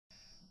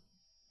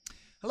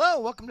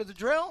Hello, welcome to The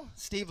Drill.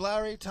 Steve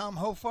Lowery, Tom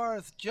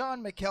Hoffarth,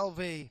 John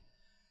McKelvey,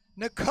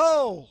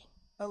 Nicole,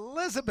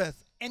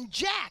 Elizabeth, and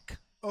Jack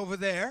over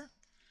there.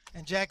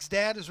 And Jack's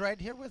dad is right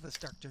here with us,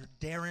 Dr.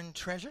 Darren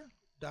Treasure.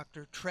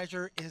 Dr.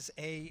 Treasure is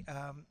a,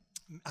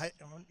 I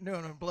don't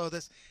want to blow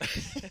this.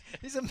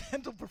 He's a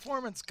mental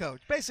performance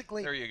coach.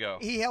 Basically, there you go.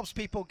 He helps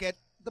people get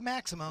the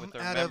maximum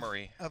out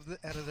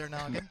of their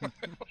noggin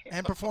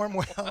and perform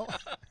well.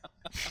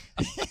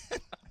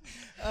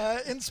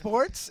 In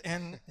sports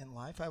and in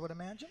life, I would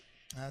imagine.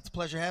 It's a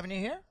pleasure having you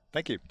here.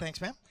 Thank you.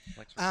 Thanks, man.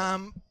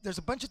 There's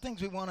a bunch of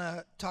things we want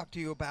to talk to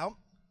you about,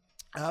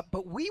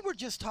 but we were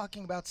just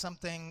talking about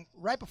something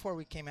right before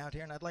we came out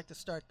here, and I'd like to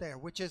start there,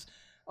 which is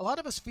a lot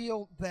of us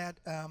feel that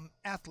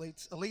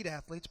athletes, elite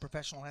athletes,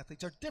 professional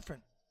athletes, are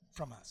different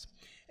from us.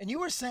 And you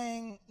were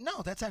saying,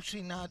 no, that's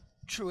actually not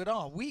true at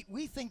all.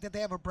 We think that they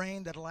have a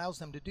brain that allows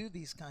them to do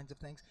these kinds of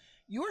things.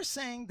 You're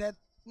saying that,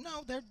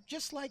 no, they're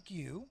just like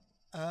you.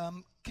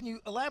 Can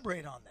you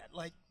elaborate on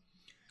that?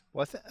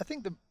 Well, I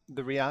think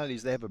the reality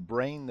is they have a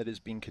brain that has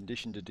been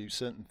conditioned to do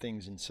certain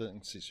things in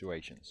certain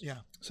situations. Yeah.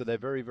 So they're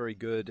very, very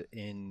good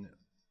in,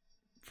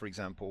 for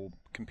example,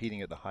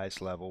 competing at the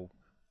highest level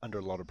under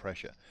a lot of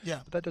pressure.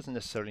 Yeah. But that doesn't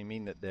necessarily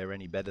mean that they're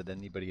any better than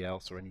anybody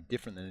else or any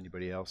different than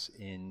anybody else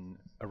in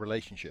a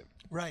relationship.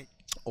 Right.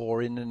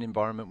 Or in an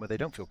environment where they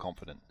don't feel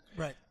confident.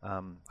 Right.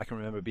 I can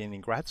remember being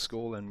in grad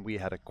school, and we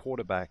had a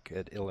quarterback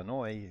at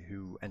Illinois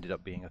who ended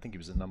up being, I think he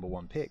was the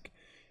 #1 pick.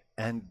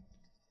 And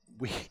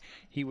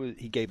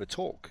he gave a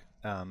talk,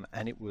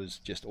 and it was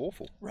just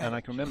awful. Right. And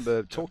I can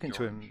remember talking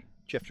to him,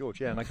 Jeff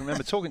George, yeah. And I can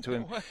remember talking to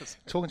him,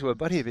 talking to a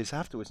buddy of his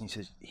afterwards, and he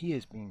says he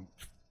has been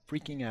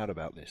freaking out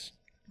about this.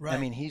 Right. I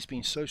mean, he's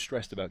been so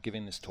stressed about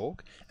giving this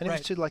talk, and it Right.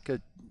 was to like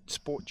a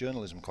sport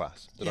journalism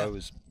class that Yeah. I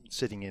was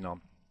sitting in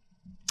on,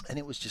 and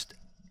it was just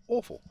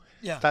awful.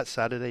 Yeah. That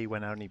Saturday, he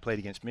went out and he played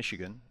against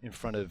Michigan in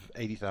front of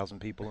 80,000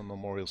 people in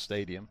Memorial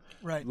Stadium,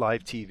 Right.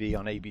 live TV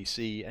on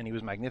ABC, and he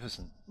was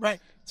magnificent. Right.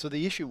 So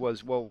the issue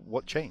was, well,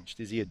 what changed?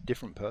 Is he a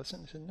different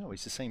person? I said, no,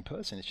 he's the same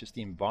person. It's just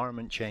the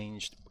environment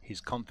changed, his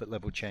comfort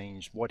level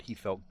changed, what he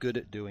felt good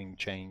at doing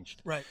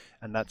changed. Right.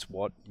 And that's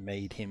what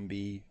made him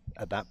be,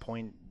 at that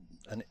point,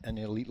 an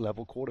elite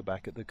level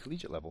quarterback at the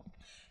collegiate level.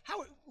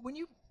 How when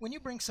you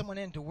bring someone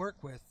in to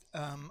work with,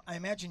 I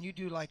imagine you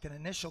do like an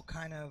initial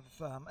kind of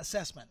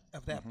assessment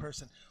of that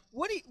person.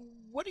 What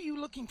are you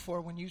looking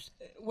for when you?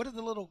 What are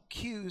the little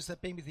cues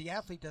that maybe the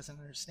athlete doesn't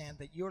understand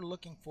that you're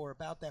looking for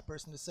about that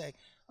person to say,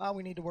 oh,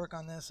 we need to work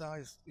on this.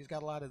 Oh, he's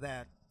got a lot of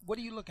that. What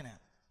are you looking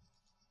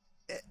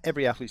at?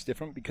 Every athlete's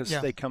different because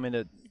they come in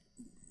at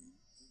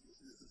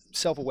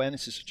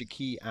self-awareness is such a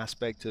key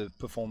aspect of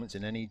performance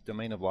in any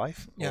domain of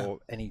life or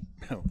any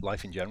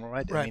life in general,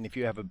 right? I mean, if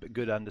you have a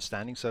good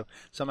understanding. So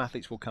some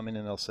athletes will come in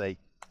and they'll say,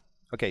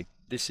 okay,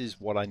 this is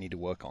what I need to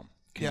work on.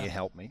 Can you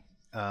help me?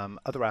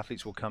 Other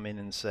athletes will come in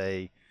and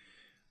say,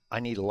 I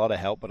need a lot of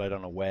help, but I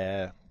don't know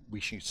where we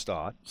should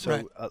start.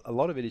 So a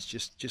lot of it is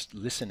just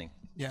listening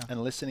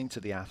and listening to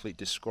the athlete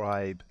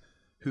describe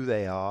who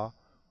they are,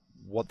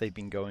 what they've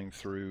been going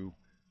through,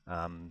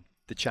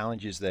 the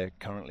challenges they're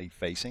currently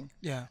facing.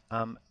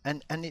 And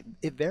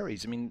it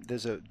varies. I mean,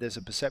 there's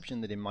a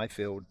perception that in my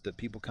field that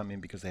people come in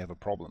because they have a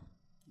problem.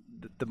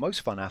 The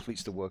most fun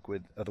athletes to work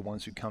with are the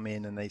ones who come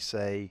in and they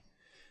say,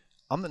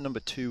 I'm the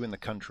 #2 in the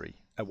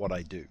country at what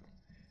I do.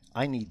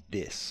 I need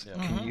this.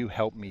 Can you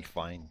help me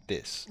find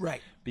this?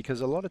 Right. Because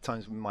a lot of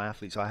times with my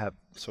athletes, I have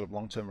sort of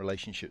long-term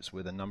relationships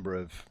with a number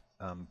of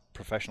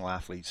professional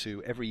athletes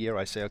who every year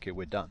I say, okay,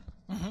 we're done.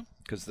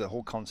 Because the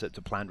whole concept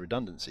of planned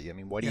redundancy, I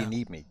mean, why do you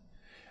need me?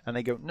 And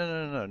they go,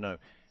 no.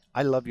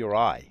 I love your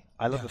eye.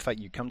 I love the fact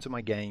you come to my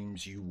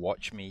games, you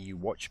watch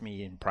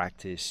me in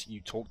practice,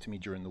 you talk to me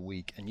during the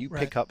week, and you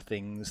pick up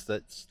things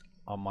that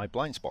are my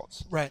blind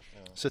spots. Right.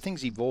 So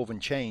things evolve and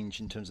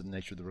change in terms of the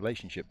nature of the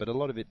relationship, but a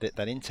lot of it,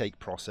 that intake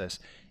process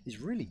is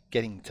really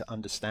getting to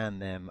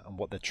understand them and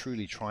what they're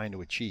truly trying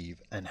to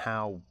achieve and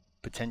how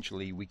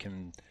potentially we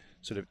can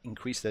sort of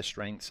increase their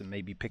strengths and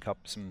maybe pick up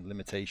some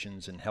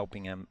limitations and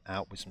helping them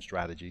out with some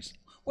strategies.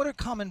 What are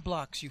common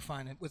blocks you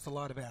find with a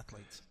lot of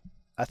athletes?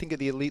 I think at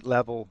the elite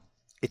level,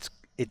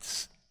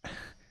 it's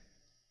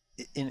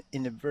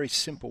in a very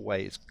simple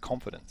way, it's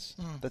confidence.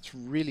 That's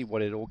really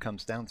what it all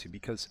comes down to.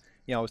 Because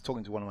I was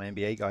talking to one of my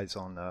NBA guys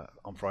on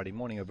Friday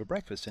morning over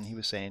breakfast, and he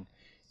was saying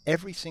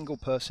every single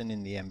person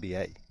in the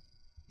NBA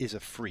is a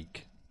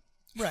freak,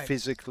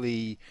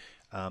 physically,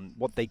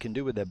 what they can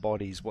do with their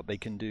bodies, what they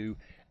can do.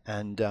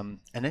 And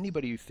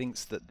anybody who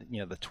thinks that the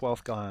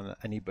 12th guy on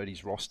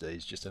anybody's roster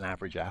is just an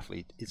average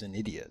athlete is an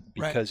idiot.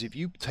 Because if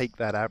you take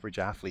that average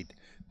athlete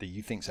that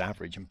you think's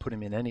average and put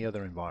him in any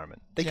other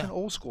environment, they can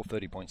all score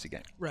 30 points a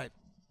game. Right.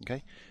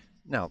 Okay.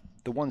 Now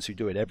the ones who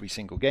do it every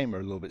single game are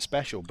a little bit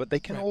special, but they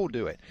can all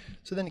do it.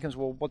 So then it comes,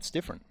 well, what's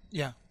different?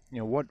 Yeah.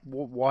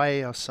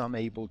 Why are some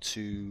able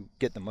to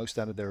get the most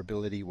out of their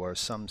ability, whereas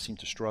some seem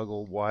to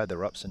struggle? Why are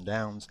there ups and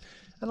downs?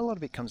 And a lot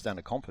of it comes down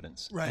to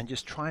confidence and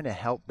just trying to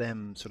help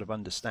them sort of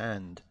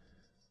understand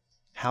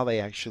how they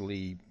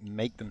actually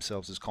make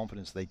themselves as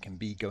confident as they can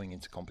be going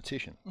into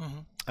competition.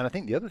 And I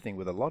think the other thing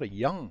with a lot of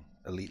young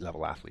elite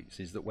level athletes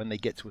is that when they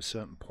get to a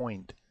certain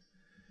point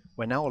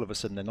where now all of a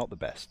sudden they're not the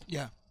best.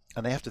 Yeah.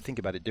 And they have to think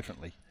about it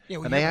differently. Yeah,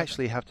 and they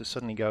actually have to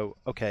suddenly go,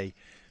 okay,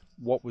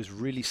 what was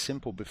really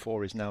simple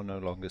before is now no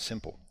longer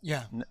simple.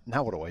 Yeah.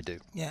 Now what do I do?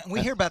 Yeah, and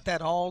we hear about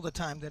that all the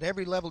time, that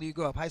every level you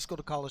go up, high school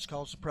to college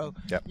to pro,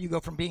 you go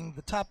from being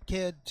the top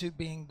kid to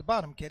being the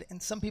bottom kid,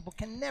 and some people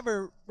can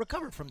never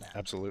recover from that.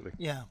 Absolutely.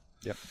 Yeah.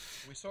 Yep.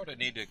 We sort of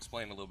need to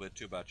explain a little bit,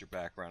 too, about your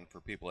background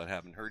for people that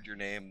haven't heard your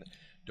name,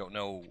 don't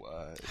know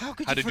how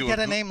could you forget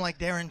a name like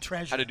Darren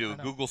Treasure? How to do a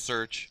Google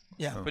search.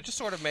 Yeah. But just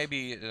sort of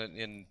maybe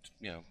in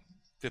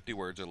 50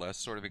 words or less,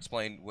 sort of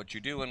explain what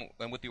you do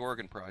and with the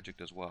Oregon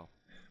Project as well.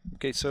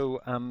 Okay,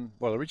 so,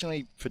 well,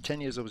 originally for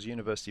 10 years I was a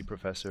university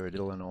professor at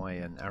Illinois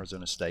and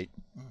Arizona State.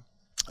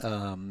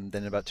 Then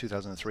in about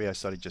 2003 I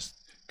started just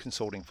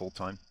consulting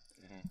full-time,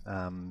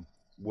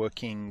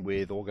 working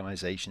with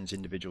organizations,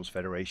 individuals,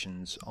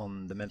 federations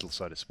on the mental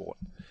side of sport.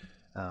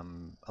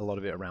 A lot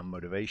of it around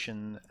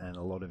motivation and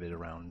a lot of it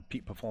around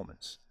peak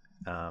performance.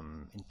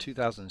 In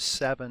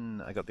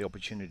 2007 I got the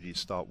opportunity to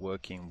start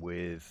working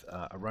with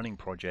a running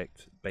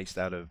project based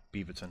out of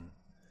Beaverton,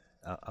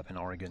 up in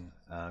Oregon,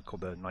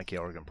 called the Nike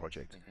Oregon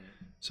Project.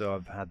 So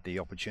I've had the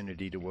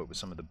opportunity to work with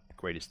some of the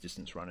greatest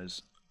distance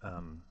runners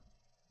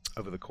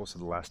over the course of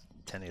the last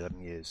 10,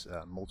 11 years,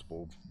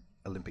 multiple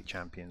Olympic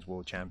champions,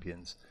 world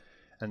champions.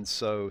 And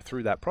so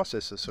through that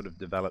process I sort of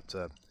developed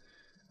a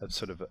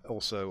sort of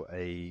also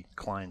a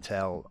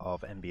clientele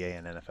of NBA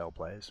and NFL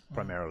players,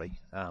 primarily,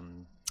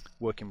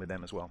 working with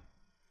them as well.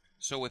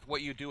 So with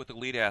what you do with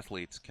elite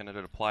athletes, can it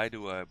apply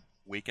to a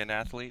weekend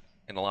athlete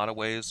in a lot of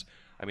ways?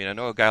 I mean, I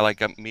know a guy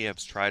like me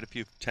has tried a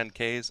few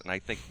 10Ks, and I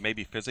think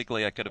maybe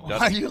physically I could have done it.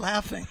 Why are you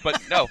laughing?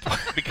 But no,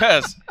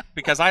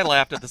 because I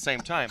laughed at the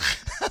same time.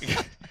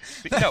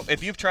 No,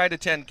 if you've tried a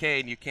 10K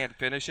and you can't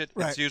finish it,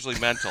 it's usually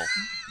mental.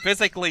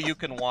 Physically, you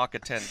can walk a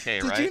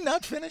 10K, right? Did you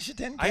not finish a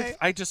 10K?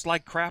 I just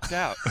crapped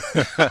out.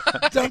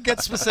 Don't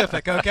get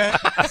specific, okay?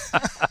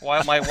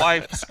 While my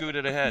wife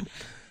scooted ahead.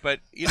 But,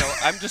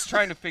 I'm just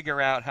trying to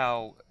figure out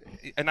how,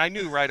 and I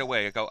knew right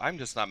away, I'm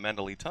just not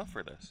mentally tough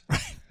for this.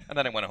 And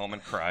then I went home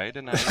and cried,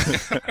 and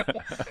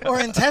or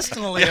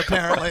intestinally,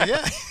 apparently,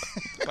 yeah.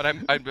 But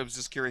I was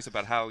just curious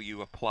about how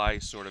you apply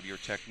sort of your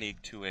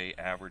technique to a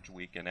average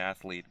weekend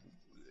athlete,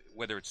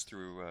 whether it's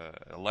through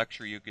a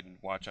lecture you can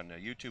watch on a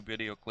YouTube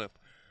video clip,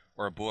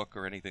 or a book,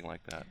 or anything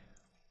like that.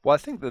 Well, I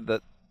think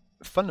that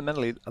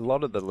fundamentally a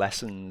lot of the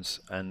lessons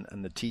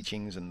and the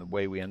teachings and the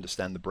way we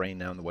understand the brain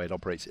now and the way it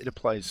operates, it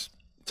applies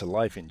to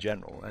life in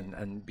general.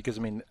 And because,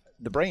 I mean,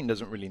 the brain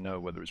doesn't really know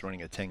whether it's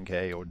running a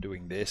 10K or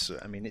doing this.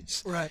 I mean,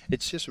 it's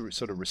just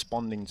sort of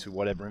responding to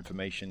whatever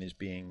information is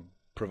being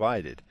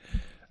provided.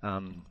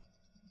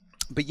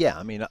 But yeah,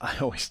 I mean, I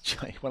always,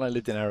 when I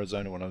lived in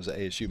Arizona, when I was at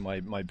ASU,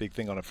 my big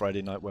thing on a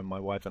Friday night when my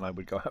wife and I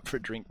would go out for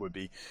a drink would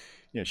be,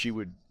 she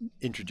would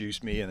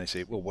introduce me and they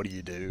say, well, what do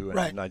you do?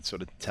 And I'd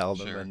sort of tell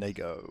them and they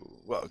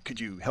go, well, could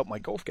you help my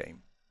golf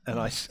game? And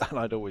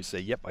I'd always say,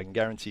 yep, I can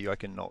guarantee you I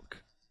can knock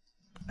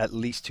at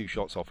least 2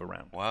 shots off a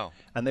round. Wow.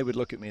 And they would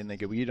look at me and they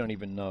go, well, you don't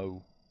even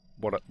know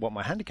what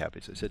my handicap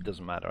is. I said, it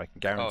doesn't matter. I can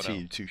guarantee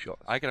you 2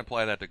 shots. I can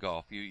apply that to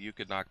golf. You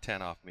could knock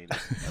 10 off me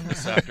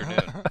this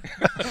afternoon.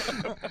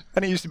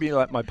 And it used to be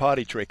like my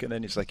party trick, and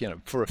then it's like,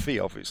 for a fee,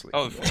 obviously.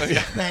 Oh,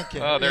 yeah. Thank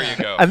you. Oh, there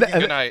you go.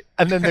 Good night.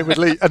 And then they would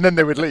leave.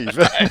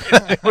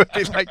 It would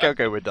be like,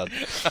 okay, we're done.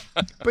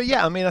 But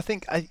yeah, I mean, I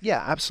think,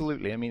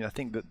 absolutely. I mean, I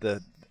think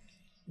that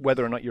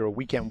whether or not you're a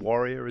weekend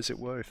warrior, as it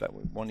were, if that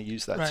we want to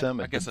use that term.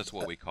 I guess that's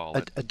what we call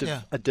it.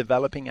 A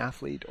developing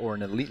athlete or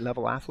an elite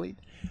level athlete.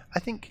 I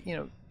think,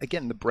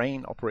 again, the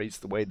brain operates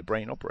the way the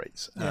brain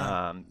operates.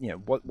 Yeah.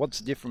 What's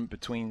different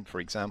between, for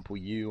example,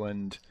 you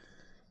and,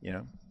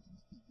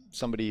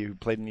 somebody who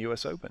played in the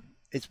US Open?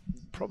 It's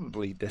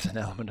probably, there's an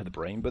element of the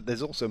brain, but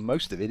there's also,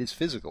 most of it is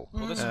physical.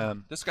 Well,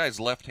 this guy's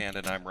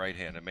left-handed and I'm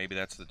right-handed. Maybe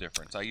that's the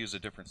difference. I use a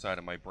different side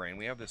of my brain.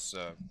 We have this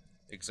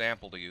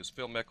example to use.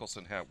 Phil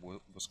Mickelson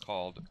was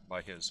called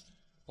by his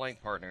playing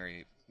partner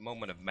a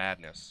moment of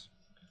madness,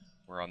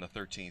 where on the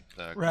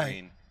 13th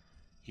green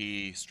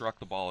he struck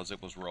the ball as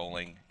it was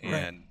rolling,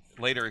 and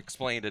later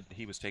explained that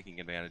he was taking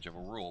advantage of a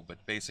rule.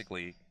 But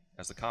basically,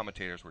 as the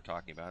commentators were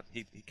talking about,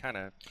 he kind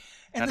of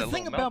had a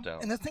little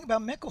meltdown. And the thing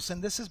about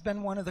Mickelson, this has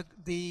been one of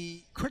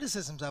the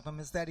criticisms of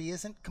him, is that he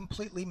isn't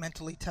completely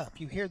mentally tough.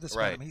 You hear this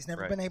about him. He's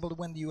never been able to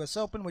win the U.S.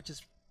 Open, which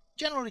is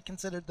generally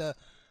considered the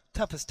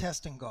toughest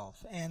test in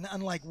golf. And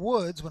unlike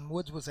Woods, when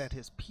Woods was at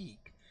his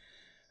peak,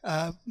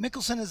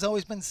 Mickelson has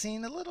always been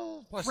seen a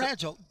little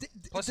fragile.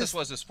 Plus, this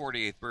was his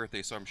 48th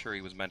birthday, so I'm sure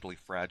he was mentally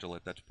fragile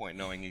at that point,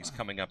 knowing he's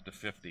coming up to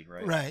 50,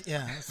 right? Right,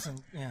 yeah.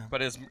 Yeah. But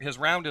his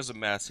round is a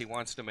mess. He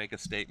wants to make a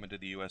statement to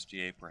the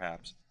USGA,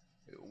 perhaps.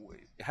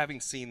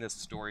 Having seen this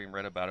story and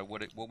read about it,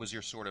 what was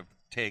your sort of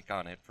take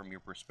on it from your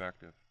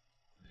perspective?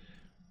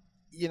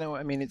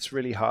 I mean, it's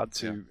really hard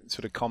to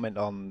sort of comment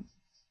on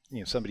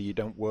somebody you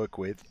don't work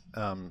with,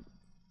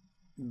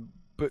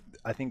 but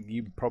I think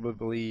you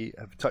probably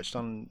have touched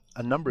on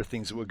a number of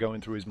things that were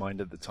going through his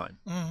mind at the time.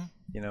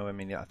 You know, I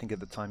mean, I think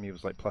at the time he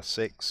was like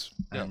 +6,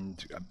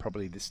 and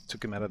probably this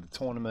took him out of the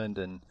tournament,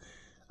 and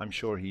I'm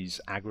sure he's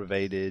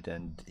aggravated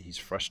and he's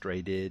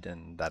frustrated,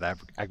 and that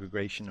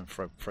aggregation and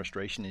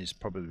frustration is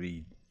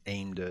probably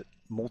aimed at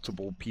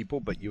multiple people,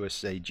 but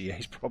USAGA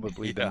is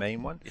probably the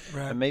main one.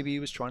 Right. And maybe he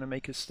was trying to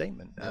make a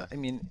statement. I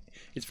mean,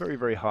 it's very,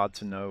 very hard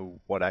to know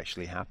what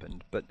actually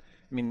happened, but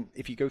I mean,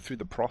 if you go through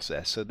the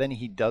process, so then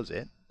he does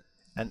it,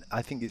 and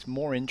I think it's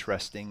more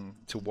interesting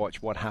to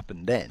watch what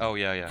happened then.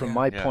 From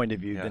my point of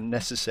view, than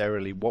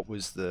necessarily what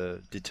was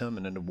the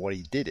determinant of what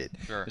he did it.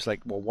 Sure. It's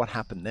like, well, what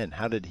happened then?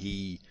 How did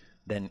he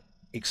then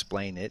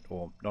explain it,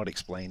 or not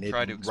explain it,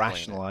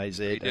 rationalize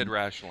it? He did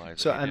rationalize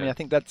it. So I mean, I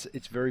think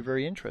it's very,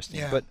 very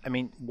interesting. Yeah. But I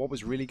mean, what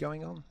was really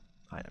going on?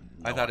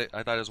 I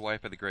thought his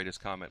wife had the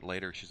greatest comment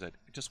later. She said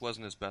it just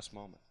wasn't his best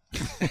moment.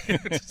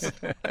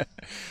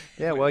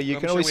 Yeah, well, you I'm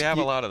can sure always we have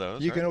a lot of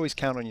those. You right? can always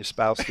count on your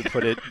spouse to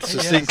put it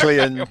succinctly,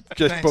 and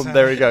just Thanks, boom,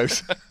 there he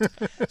goes.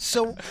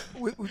 So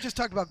we just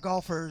talked about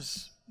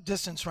golfers,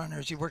 distance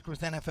runners. You worked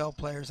with NFL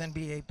players,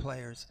 NBA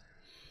players.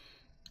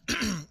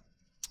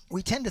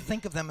 We tend to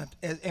think of them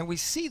and we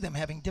see them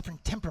having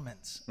different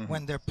temperaments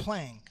when they're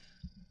playing.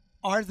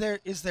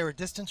 Is there a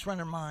distance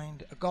runner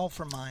mind, a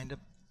golfer mind, a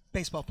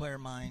baseball player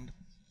mind?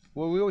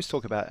 Well, we always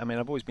talk about, I mean,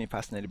 I've always been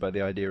fascinated by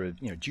the idea of,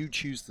 do you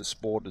choose the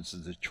sport, or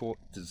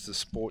does the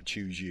sport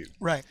choose you?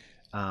 Right.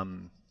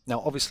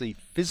 Now, obviously,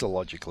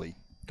 physiologically,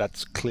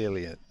 that's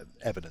clearly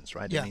evidence,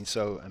 right? Yeah.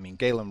 I mean,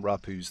 Galen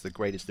Rupp, who's the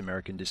greatest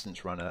American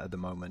distance runner at the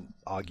moment,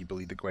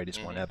 arguably the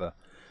greatest one ever,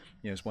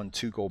 has won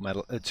 2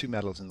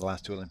 medals in the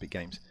last 2 Olympic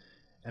Games.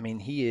 I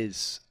mean, he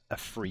is a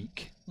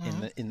freak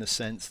in the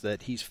sense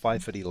that he's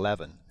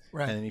 5'11",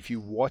 right. And if you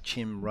watch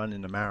him run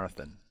in a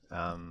marathon,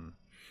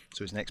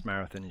 so his next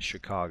marathon is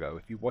Chicago.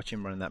 If you watch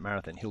him run that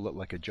marathon, he'll look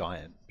like a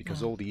giant,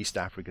 because all the East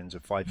Africans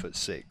are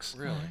 5'6",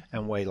 really,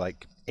 and weigh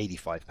like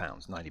 85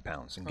 pounds, 90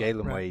 pounds. And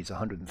Galen weighs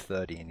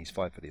 130, and he's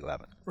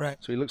 5'11". Right.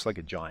 So he looks like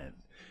a giant.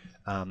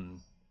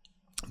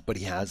 But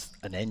he has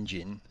an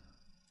engine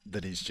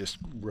that is just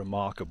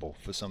remarkable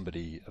for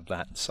somebody of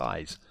that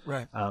size.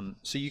 Right.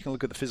 So you can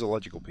look at the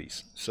physiological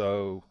piece.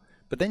 So,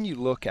 but then you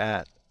look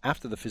at,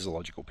 after the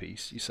physiological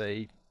piece, you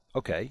say,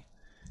 okay,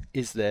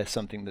 is there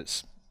something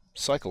that's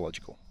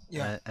psychological?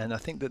 Yeah. And I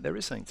think that there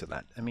is something to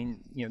that. I mean,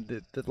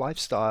 the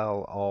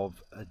lifestyle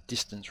of a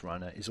distance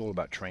runner is all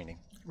about training.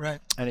 Right.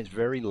 And it's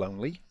very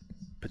lonely,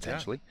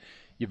 potentially.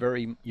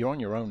 Yeah. You're on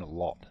your own a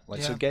lot.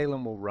 So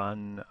Galen will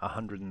run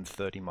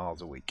 130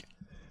 miles a week,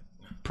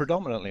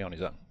 predominantly on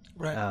his own.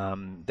 Right.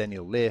 Then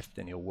he'll lift,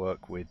 and he'll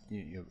work with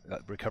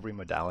recovery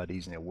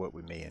modalities, and he'll work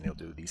with me, and he'll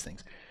do these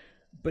things.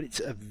 But it's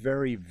a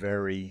very,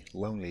 very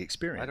lonely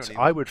experience.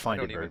 I would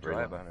find it very, very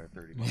lonely. I don't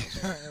even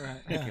drive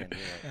 130 miles.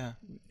 Yeah.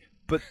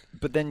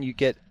 But then you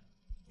get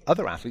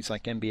other athletes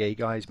like NBA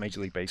guys, Major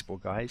League Baseball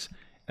guys.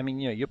 I mean,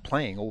 you're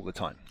playing all the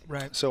time.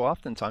 Right. So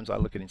oftentimes I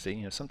look at it and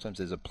say, sometimes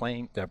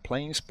there are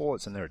playing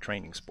sports and there are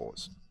training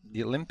sports.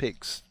 The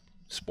Olympics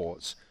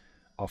sports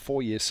are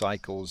 4-year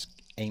cycles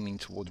aiming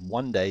towards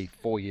one day,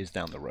 4 years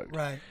down the road.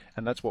 Right.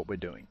 And that's what we're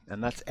doing.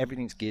 And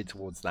everything's geared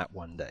towards that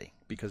one day,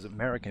 because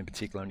America in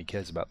particular only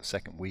cares about the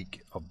second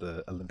week of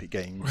the Olympic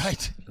Games.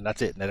 Right. And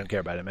that's it. And they don't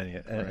care about any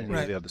of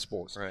the other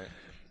sports. Right.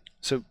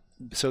 So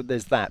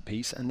there's that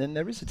piece, and then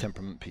there is a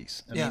temperament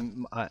piece. I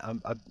mean, I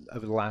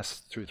over the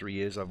last 2 or 3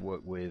 years, I've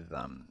worked with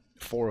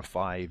 4 or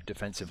 5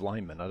 defensive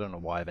linemen. I don't know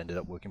why I've ended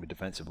up working with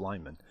defensive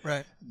linemen.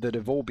 Right. That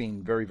have all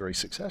been very, very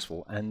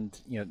successful, and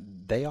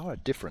they are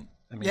different.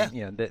 I mean,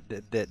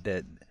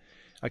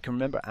 I can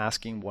remember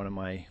asking one of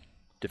my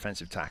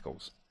defensive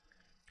tackles,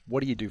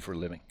 "What do you do for a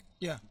living?"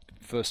 Yeah.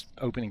 First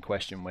opening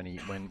question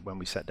when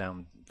we sat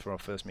down for our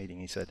first meeting,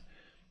 he said,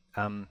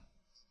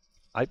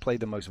 "I play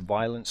the most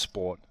violent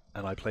sport,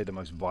 and I play the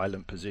most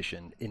violent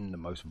position in the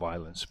most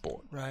violent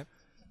sport. Right.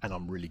 And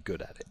I'm really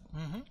good at it."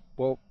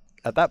 Well,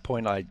 at that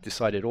point, I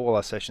decided all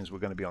our sessions were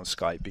going to be on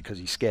Skype, because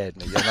he scared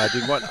me, and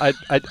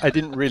I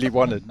didn't really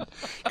want to,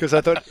 because I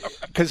thought,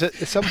 because at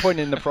some point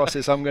in the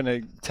process, I'm going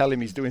to tell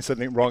him he's doing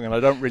something wrong, and I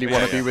don't really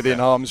want to be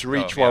within arm's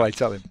reach while I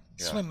tell him.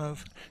 Swim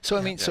move. So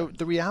I mean, so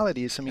the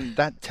reality is,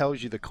 that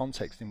tells you the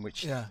context in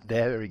which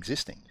they're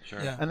existing.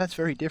 Sure. Yeah. And that's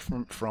very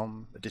different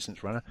from a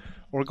distance runner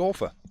or a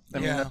golfer. I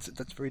mean,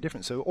 that's very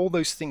different. So all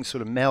those things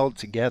sort of meld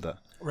together.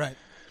 Right.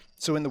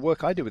 So in the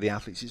work I do with the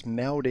athletes, is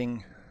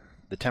melding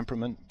the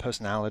temperament,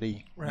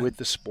 personality with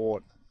the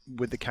sport,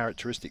 with the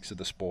characteristics of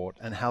the sport,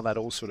 and how that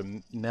all sort of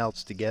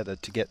melds together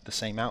to get the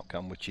same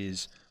outcome, which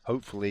is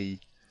hopefully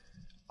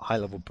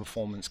high-level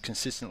performance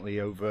consistently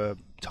over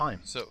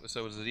time. So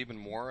is it even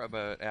more of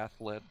an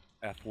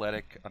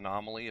athletic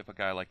anomaly if a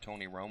guy like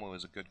Tony Romo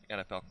is a good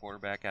NFL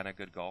quarterback and a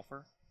good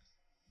golfer?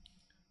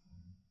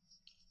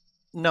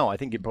 No, I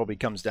think it probably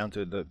comes down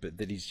to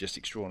that he's just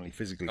extraordinarily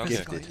physically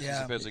gifted. Yeah,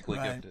 he's physically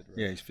gifted. Right?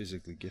 Yeah, he's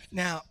physically gifted.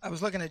 Now, I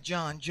was looking at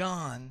John.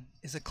 John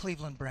is a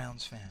Cleveland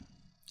Browns fan.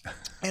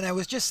 And I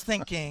was just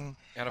thinking.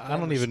 I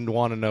don't even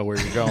want to know where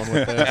you're going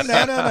with this. No.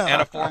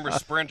 And a former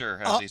sprinter,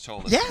 as he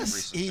told us.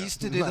 Yes, he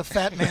used to do the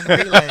Fat Man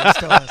relays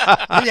to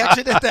us. He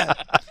actually did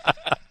that.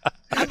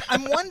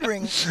 I'm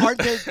wondering, are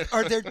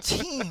there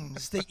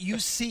teams that you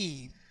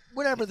see,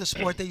 whatever the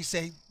sport, that you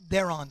say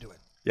they're onto it?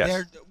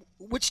 Yes.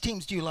 Which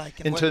teams do you like?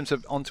 In terms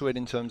of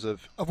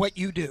what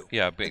you do?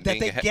 Yeah, that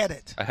they get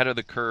it. Ahead of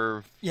the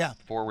curve. Yeah.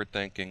 Forward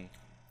thinking.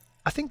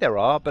 I think there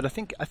are, but I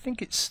think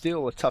it's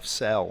still a tough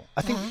sell.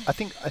 I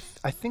think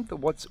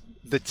that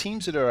the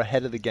teams that are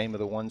ahead of the game are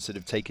the ones that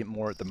have taken it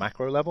more at the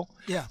macro level.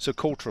 Yeah. So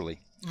culturally.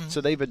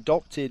 So they've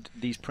adopted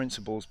these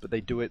principles, but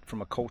they do it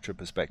from a culture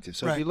perspective.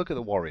 So if you look at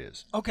the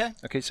Warriors. Okay.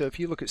 So if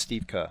you look at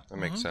Steve Kerr. That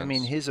makes sense. I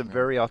mean, he's a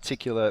very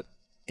articulate,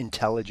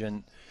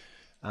 intelligent,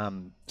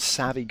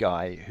 savvy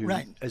guy who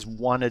has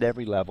won at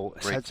every level.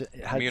 Great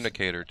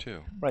communicator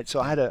too. Right.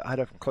 So I had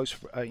a close,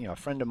 a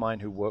friend of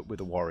mine who worked with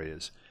the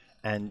Warriors,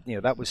 and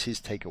that was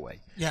his takeaway.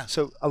 Yeah.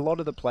 So a lot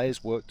of the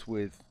players worked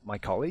with my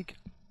colleague,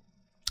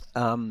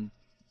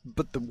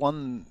 but the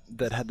one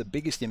that had the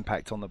biggest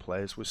impact on the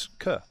players was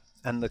Kerr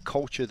and the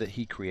culture that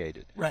he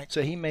created. Right.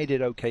 So he made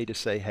it okay to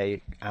say,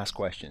 "Hey, ask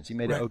questions." He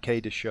made it okay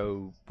to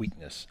show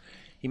weakness.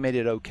 He made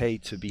it okay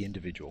to be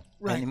individual.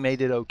 Right. And he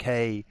made it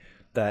okay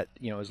that,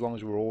 as long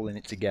as we're all in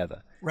it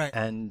together. Right.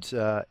 And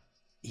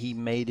he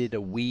made it a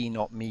we,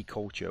 not me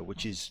culture,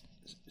 which is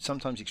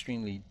sometimes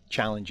extremely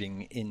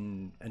challenging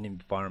in an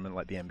environment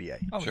like the NBA.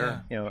 Oh,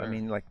 sure. Yeah. I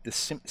mean, like the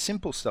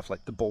simple stuff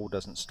like the ball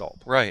doesn't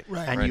stop. Right.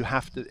 And you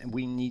have to,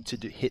 we need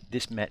to hit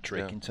this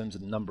metric in terms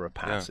of the number of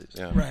passes.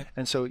 Yeah. Right.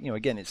 And so,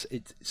 again,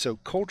 it's so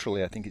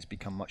culturally, I think it's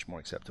become much more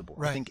acceptable.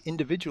 Right. I think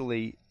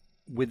individually,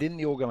 within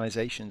the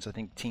organizations, I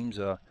think teams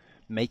are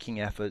making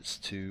efforts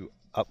to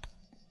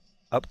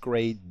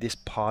upgrade this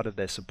part of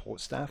their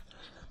support staff.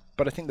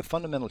 But I think the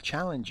fundamental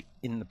challenge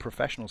in the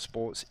professional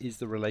sports is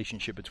the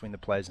relationship between the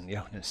players and the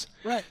owners.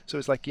 Right. So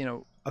it's like,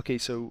 okay,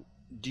 so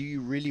do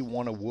you really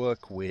want to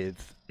work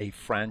with a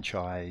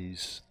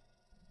franchise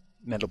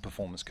mental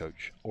performance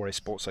coach or a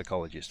sports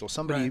psychologist or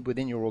somebody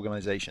within your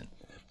organization?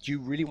 Do you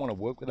really want to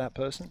work with that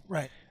person?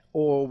 Right.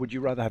 Or would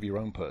you rather have your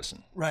own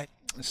person? Right.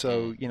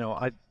 So,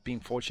 I've been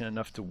fortunate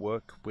enough to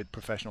work with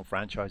professional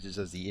franchises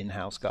as the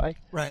in-house guy.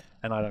 Right.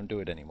 And I don't do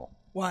it anymore.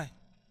 Why?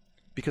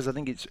 Because I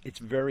think it's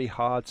very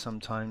hard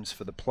sometimes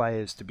for the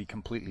players to be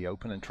completely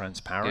open and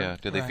transparent. Yeah.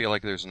 Do they feel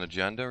like there's an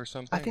agenda or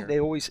something? I think they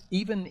always,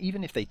 even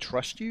if they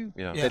trust you,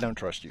 they don't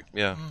trust you.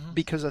 Yeah.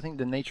 Because I think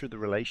the nature of the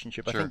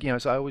relationship, I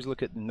think, so I always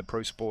look at in the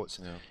pro sports,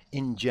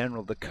 in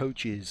general, the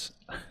coaches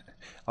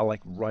are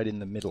like right in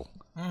the middle.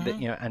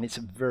 And it's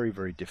very,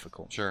 very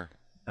difficult. Sure.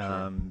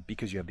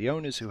 Because you have the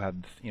owners who have,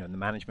 the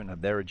management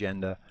have their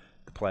agenda,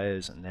 the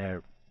players and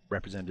their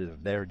representative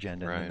of their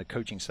agenda, and then the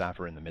coaching staff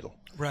are in the middle.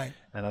 Right.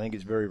 And I think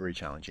it's very, very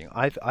challenging.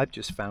 I've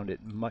just found it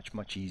much,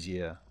 much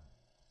easier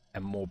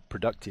and more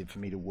productive for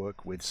me to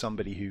work with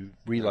somebody who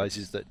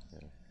realizes that,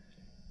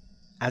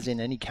 as in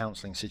any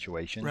counseling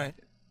situation,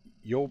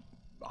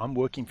 I'm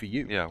working for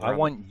you. Yeah, I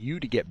want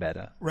you to get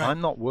better. Right. I'm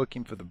not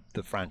working for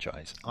the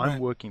franchise. I'm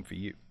working for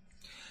you.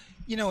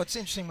 It's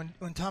interesting,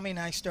 when Tommy and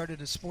I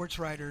started as sports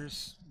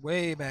writers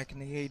way back in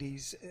the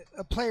 80s,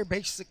 a player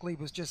basically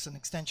was just an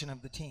extension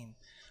of the team.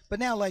 But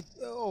now,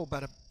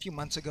 about a few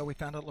months ago, we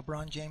found out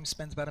LeBron James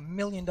spends about $1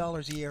 million a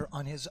year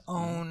on his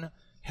own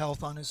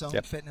health, on his own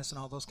fitness, and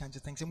all those kinds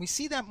of things. And we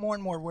see that more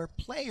and more where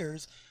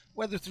players,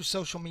 whether through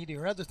social media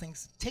or other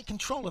things, take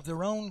control of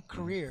their own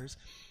careers.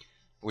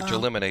 Which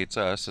eliminates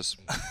us as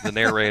the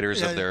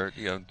narrators of their,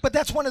 But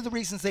that's one of the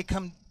reasons they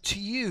come to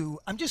you.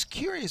 I'm just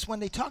curious, when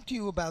they talk to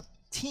you about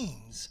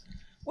teams,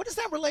 what is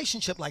that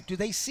relationship like? Do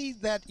they see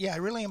that, I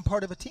really am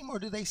part of a team, or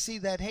do they see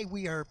that, hey,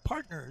 we are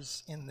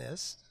partners in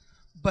this,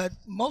 but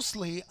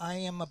mostly I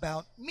am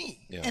about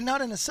me, and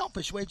not in a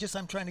selfish way, just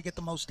I'm trying to get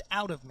the most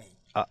out of me?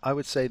 I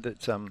would say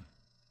that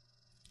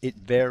it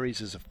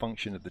varies as a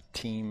function of the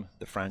team,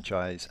 the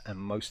franchise, and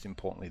most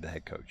importantly, the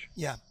head coach.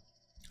 Yeah.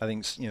 I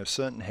think,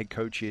 certain head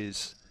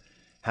coaches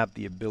have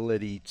the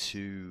ability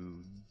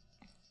to...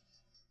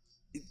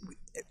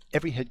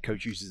 Every head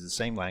coach uses the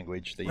same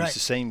language, they use the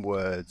same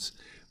words,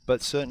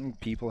 but certain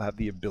people have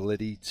the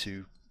ability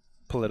to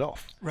pull it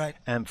off. Right.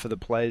 And for the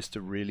players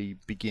to really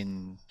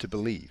begin to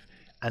believe.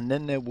 And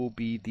then there will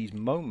be these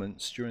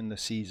moments during the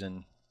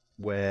season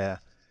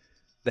where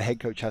the head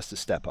coach has to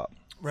step up.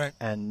 Right.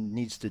 And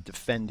needs to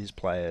defend his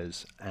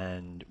players,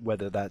 and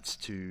whether that's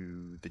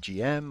to the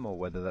GM or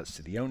whether that's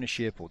to the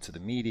ownership or to the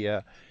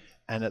media.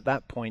 And at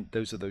that point,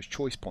 those are those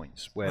choice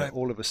points where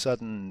all of a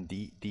sudden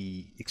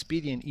the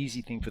expedient,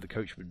 easy thing for the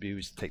coach would be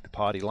was to take the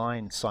party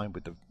line, sign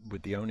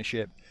with the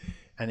ownership.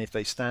 And if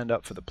they stand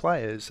up for the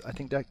players, I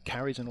think that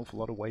carries an awful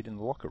lot of weight in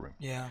the locker room.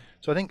 Yeah.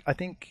 So I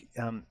think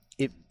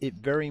it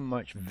very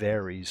much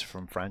varies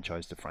from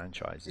franchise to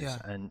franchises. Yeah.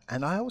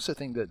 And I also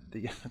think that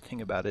the other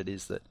thing about it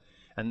is that,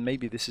 and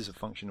maybe this is a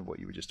function of what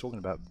you were just talking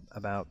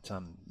about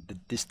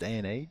this day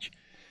and age,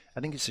 I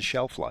think it's a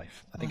shelf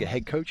life. I think a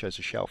head coach has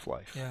a shelf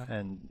life. Yeah.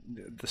 And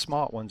the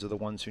smart ones are the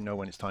ones who know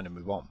when it's time to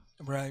move on.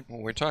 Right.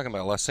 When we're talking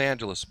about Los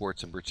Angeles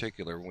sports in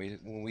particular,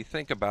 when we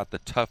think about the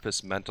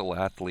toughest mental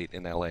athlete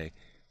in LA,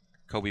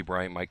 Kobe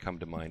Bryant might come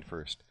to mind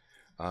first.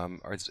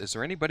 Is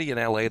there anybody in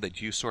LA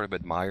that you sort of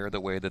admire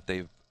the way that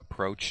they've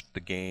approached the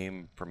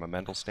game from a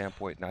mental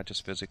standpoint, not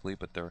just physically,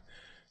 but their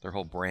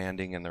whole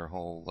branding and their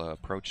whole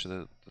approach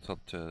to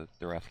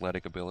their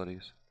athletic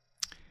abilities?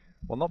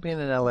 Well, not being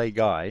an LA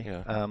guy,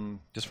 Yeah.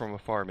 Just from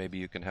afar, maybe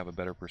you can have a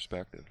better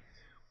perspective.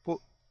 well,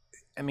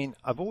 I mean,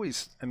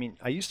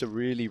 I used to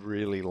really,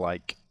 really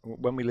like,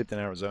 when we lived in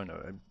Arizona,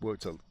 I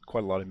worked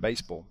quite a lot in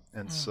baseball.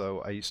 And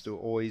so I used to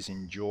always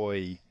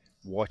enjoy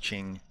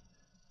watching,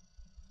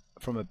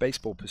 from a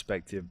baseball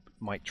perspective,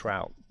 Mike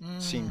Trout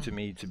seemed to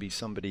me to be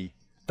somebody,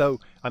 though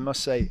I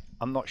must say,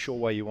 I'm not sure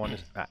why you want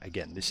to,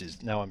 again,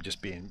 now I'm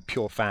just being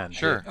pure fan.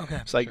 Sure. Here. Okay.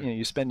 It's like,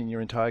 you're spending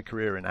your entire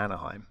career in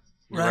Anaheim.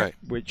 Right.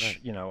 Which,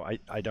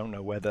 I don't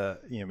know whether,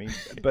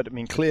 but I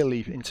mean,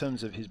 clearly in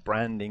terms of his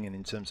branding and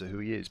in terms of who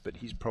he is, but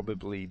he's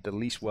probably the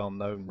least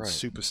well-known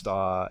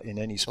superstar in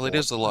any sport. Well, it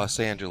is the Los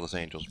Angeles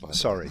Angels, by the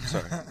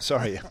way.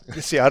 Sorry.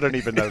 You see, I don't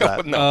even know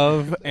that.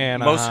 Of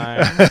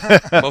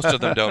Anaheim. Most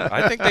of them don't.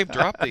 I think they've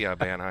dropped the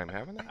Anaheim,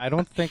 haven't they? I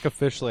don't think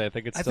officially. I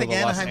think it's still the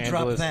Los Anaheim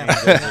dropped Angeles them.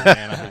 Angels of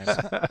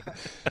Anaheim.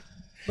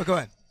 But go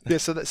ahead. Yeah,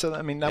 so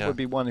I mean, that Yeah. would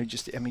be one who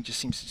just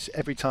seems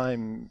every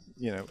time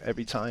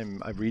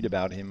I read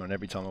about him and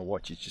every time I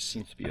watch, it just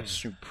seems to be a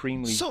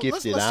supremely So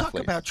gifted let's talk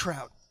athlete. about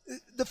Trout.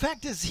 The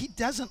fact is, he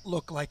doesn't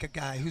look like a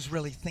guy who's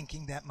really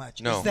thinking that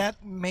much. No. Is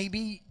that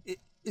maybe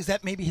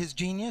his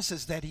genius?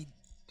 Is that he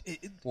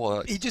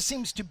just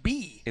seems to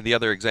be? The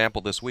other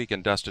example this week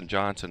in Dustin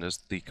Johnson is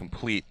the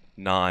complete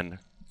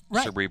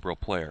non-cerebral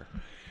player.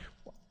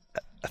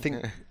 I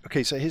think,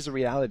 okay, so here's the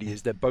reality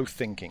is they're both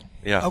thinking.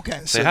 Yeah. Okay.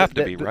 They So have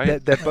to they're- be,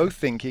 right? They're both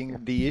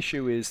thinking. The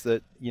issue is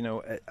that,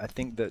 I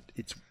think that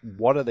it's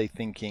what are they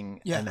thinking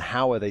and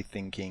how are they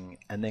thinking,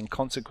 and then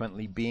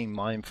consequently being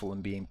mindful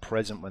and being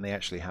present when they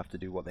actually have to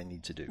do what they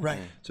need to do. Right.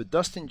 So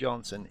Dustin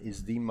Johnson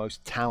is the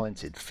most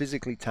talented,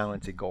 physically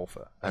talented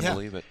golfer. I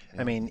believe it.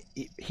 I mean,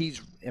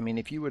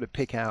 if you were to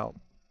pick out,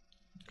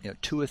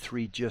 2 or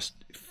 3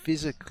 just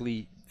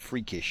physically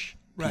freakish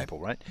people,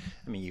 right?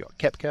 I mean, you got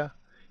Koepka,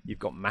 you've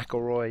got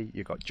McIlroy,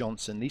 you've got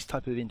Johnson. These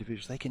type of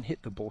individuals, they can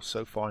hit the ball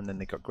so far, and then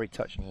they've got great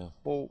touch.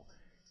 Well,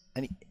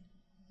 and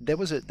there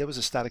was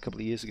a stat a couple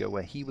of years ago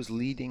where he was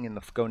leading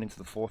going into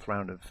the 4th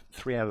round of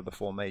 3 out of the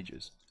 4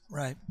 majors.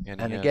 Right.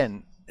 And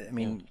again, I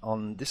mean,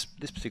 on this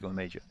particular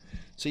major.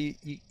 So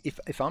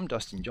if I'm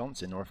Dustin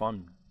Johnson, or if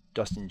I'm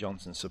Dustin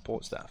Johnson's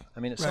support staff,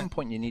 I mean, at some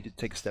point you need to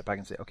take a step back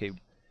and say, okay,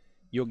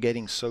 you're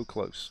getting so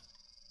close,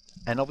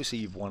 and obviously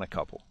you've won a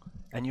couple,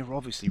 and you're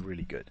obviously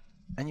really good,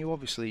 and you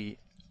obviously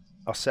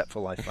are set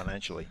for life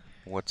financially.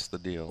 What's the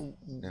deal?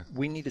 Yeah.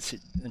 We need to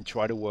sit and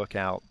try to work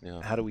out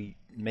how do we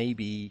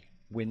maybe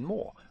win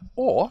more,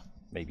 or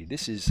maybe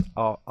this is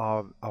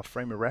our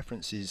frame of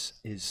reference is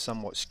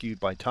somewhat skewed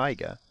by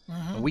Tiger,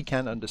 and we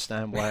can't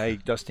understand why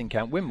Dustin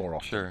can't win more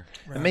often. Sure.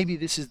 Right. And maybe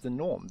this is the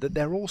norm, that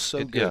they're all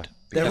so good.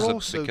 Yeah, They're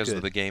all so because good.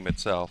 of the game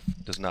itself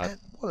does not.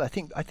 Well, I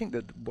think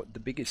that what the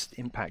biggest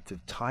impact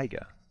of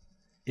Tiger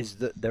is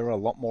that there are a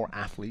lot more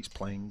athletes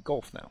playing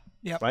golf now.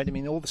 Yep. Right? I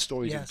mean, all the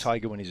stories Yes. of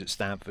Tiger when he's at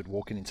Stanford,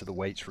 walking into the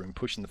weights room,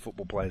 pushing the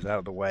football players out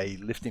of the way,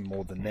 lifting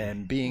more than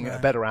them, being a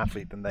better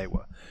athlete than they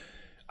were.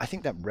 I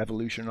think that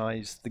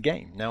revolutionized the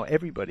game. Now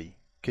everybody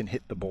can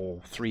hit the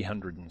ball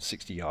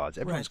 360 yards.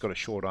 Everyone's got a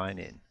short iron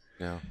in.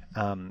 Yeah.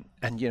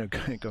 And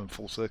going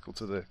full circle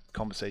to the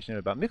conversation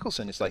about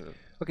Mickelson, it's like,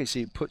 okay, so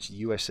it puts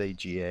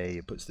USAGA,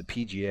 it puts the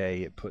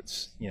PGA, it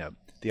puts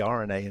the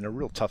RNA in a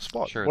real tough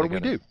spot. Sure. What do we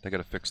do? They got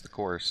to fix the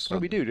course. What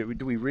do we do?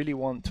 Do we really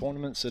want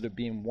tournaments that are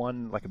being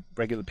won like a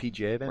regular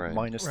PGA event,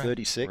 minus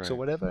 36 or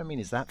whatever? I mean,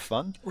 is that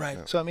fun?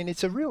 Right. So I mean,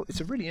 it's a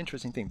really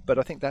interesting thing. But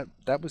I think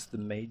that was the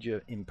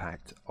major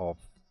impact of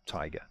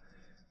Tiger.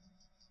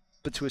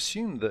 But to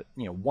assume that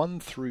 1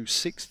 through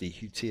 60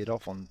 who teared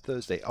off on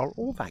Thursday are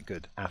all that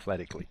good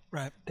athletically,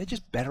 Right. they're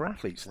just better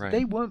athletes. Right.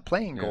 They weren't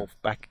playing golf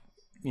back,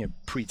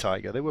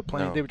 pre-Tiger. They were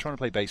playing. No. They were trying to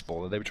play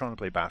baseball, or they were trying to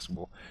play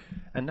basketball,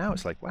 and now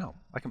it's like, wow,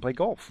 I can play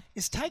golf.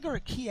 Is Tiger a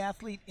key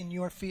athlete in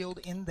your field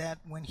in that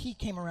when he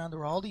came around, there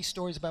were all these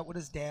stories about what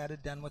his dad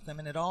had done with him,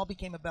 and it all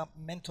became about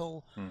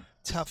mental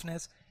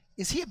toughness.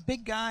 Is he a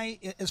big guy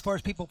as far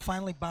as people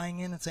finally buying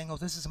in and saying, oh,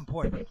 this is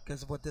important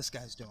because of what this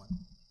guy's doing?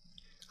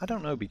 I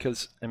don't know,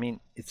 because I mean,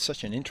 it's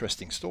such an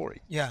interesting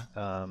story. Yeah.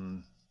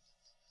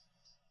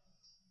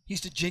 He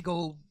used to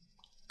jiggle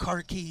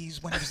car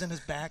keys when he was in his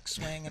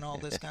backswing and all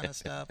this kind of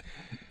stuff.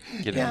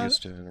 Getting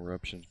used to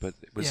interruptions. But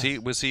was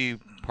he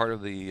part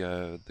of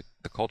the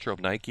culture of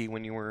Nike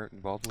when you were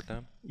involved with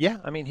them? Yeah,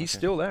 I mean, he's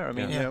still there. I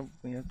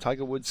mean,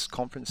 Tiger Woods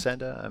Conference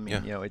Center. I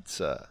mean,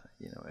 it's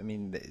I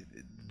mean,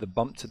 the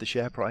bump to the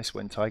share price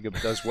when Tiger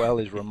does well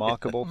is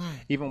remarkable.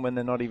 Even when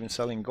they're not even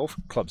selling golf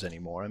clubs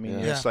anymore. I mean,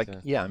 it's like,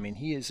 I mean,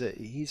 he's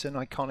an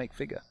iconic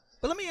figure.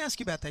 But let me ask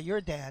you about that. You're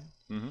a dad,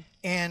 Mm-hmm.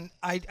 and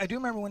I do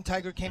remember when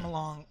Tiger came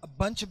along, a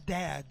bunch of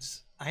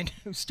dads I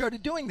knew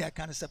started doing that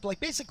kind of stuff,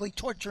 like basically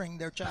torturing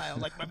their child,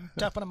 like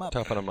toughing them up.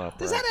 Toughing them up.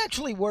 Does that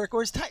actually work,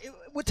 or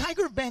would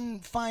Tiger have been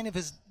fine if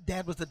his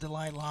dad was the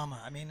Dalai Lama?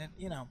 I mean,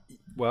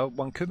 Well,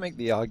 one could make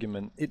the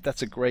argument.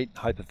 That's a great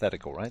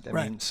hypothetical, right? I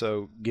mean,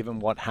 so given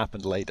what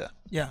happened later.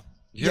 Yeah.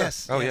 Yeah.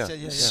 Yes. Oh, yes, yeah.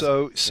 yes,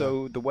 yes.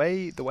 So the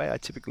way I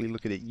typically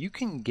look at it, you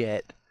can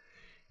get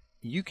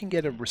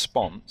a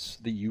response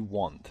that you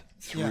want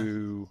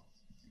through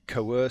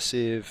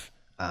coercive,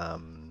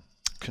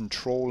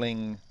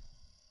 controlling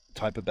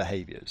type of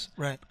behaviors,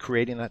 right?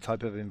 Creating that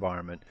type of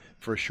environment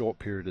for a short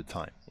period of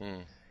time.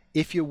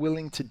 If you're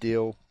willing to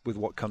deal with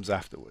what comes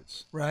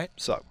afterwards, right?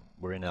 So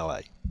we're in LA.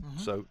 Mm-hmm.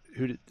 So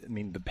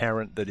the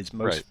parent that is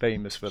most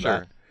famous for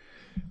that,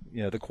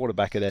 the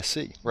quarterback at SC,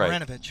 right?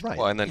 Maranovich. Right.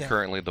 Well, and then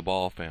currently the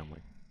Ball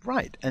family.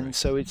 Right, and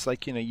so it's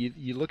like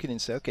you look at it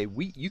and say, okay,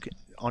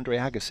 Andre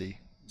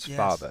Agassi's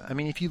father. I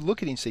mean, if you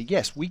look at it and say,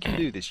 yes, we can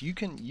do this. You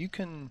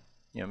can.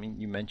 I mean,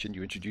 you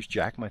introduced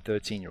Jack, my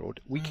 13-year-old.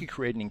 We could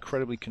create an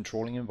incredibly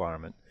controlling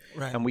environment,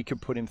 right? And we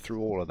could put him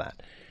through all of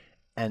that.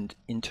 And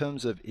in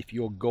terms of if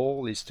your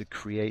goal is to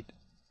create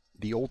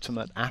the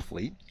ultimate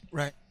athlete,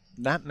 right?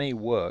 That may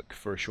work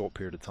for a short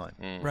period of time,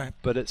 right?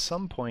 But at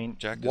some point,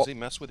 Jack, does he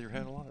mess with your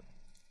head a lot?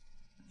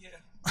 Yeah.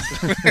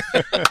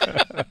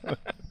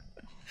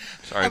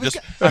 Sorry, I'm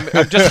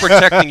just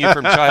protecting you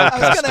from child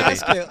custody. I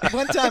was custody. going to ask you.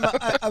 One time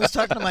I was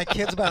talking to my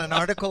kids about an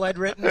article I'd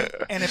written,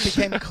 and it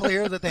became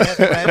clear that they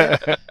hadn't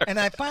read it. And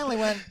I finally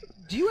went,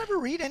 "Do you ever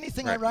read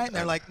anything I write?" And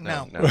they're like,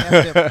 "No."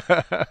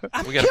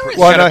 I'm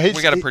curious.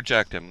 We got to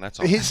project him. That's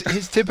all.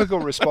 His typical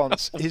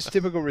response. His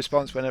typical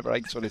response whenever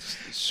I sort of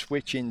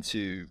switch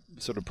into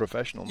sort of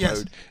professional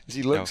mode is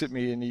he looks at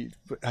me and he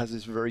has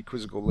this very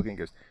quizzical look and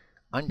goes,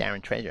 "I'm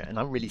Darren Treasure, and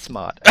I'm really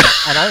smart,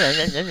 and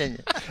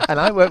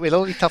I work with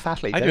all these tough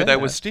athletes." I knew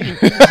that was Steve.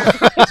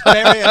 It's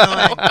very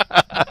annoying.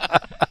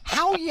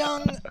 How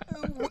young?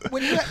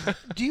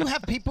 Do you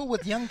have people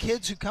with young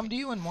kids who come to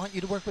you and want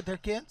you to work with their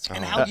kids?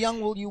 And how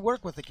young will you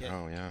work with a kid?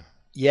 Oh yeah.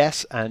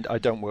 Yes, and I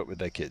don't work with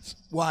their kids.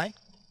 Why?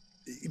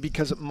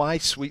 Because my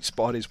sweet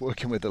spot is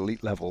working with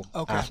elite level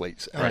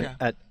athletes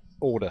at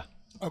order.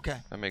 Okay.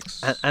 That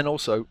makes and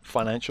also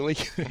financially,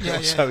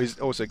 it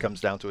also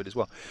comes down to it as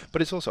well.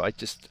 But it's also I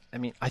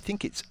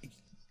think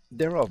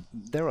there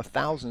are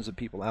thousands of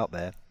people out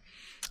there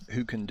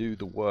who can do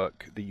the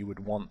work that you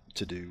would want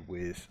to do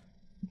with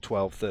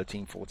 12,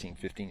 13, 14,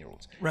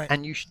 15-year-olds. Right.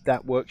 And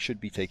that work should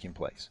be taking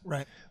place.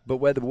 Right. But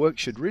where the work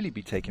should really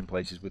be taking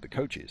place is with the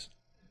coaches.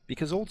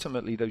 Because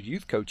ultimately those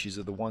youth coaches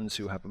are the ones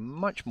who have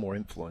much more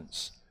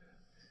influence.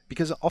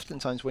 Because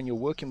oftentimes when you're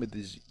working with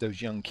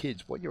those young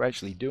kids, what you're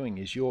actually doing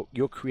is you're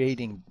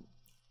creating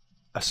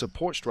a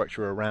support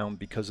structure around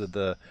because of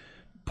the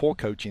poor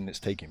coaching that's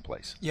taking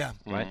place. Yeah.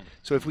 Right.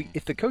 So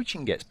if the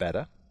coaching gets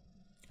better,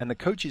 and the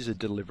coaches are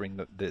delivering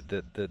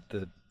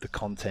the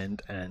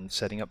content and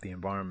setting up the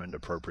environment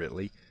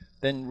appropriately,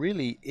 then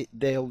really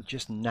they'll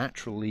just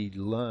naturally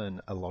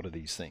learn a lot of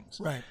these things.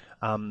 Right.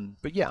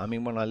 But yeah, I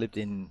mean, when I lived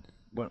in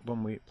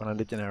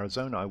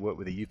Arizona, I worked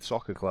with a youth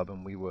soccer club,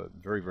 and we were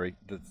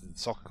the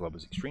soccer club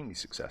was extremely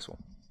successful.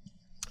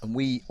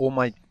 And all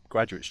my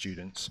graduate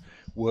students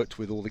worked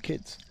with all the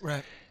kids.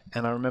 Right.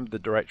 And I remember the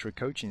director of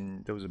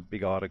coaching, there was a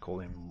big article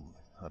in,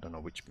 I don't know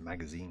which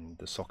magazine,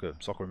 the Soccer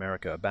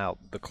America,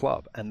 about the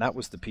club. And that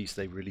was the piece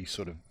they really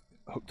sort of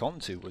hooked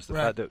onto, was the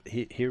fact that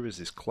here is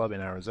this club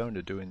in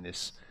Arizona doing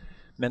this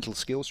mental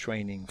skills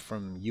training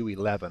from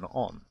U11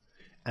 on.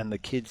 And the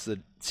kids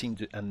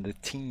and the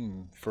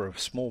team for a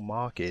small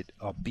market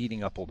are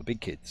beating up all the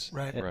big kids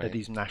at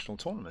these national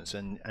tournaments.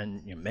 And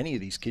many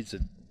of these kids,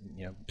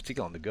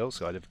 particularly on the girls'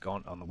 side,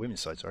 on the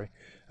women's side,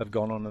 have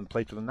gone on and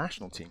played for the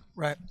national team.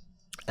 Right.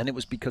 And it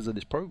was because of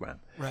this program.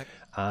 Right.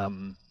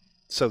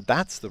 So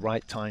that's the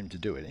right time to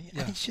do it. And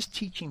Yeah. it's just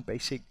teaching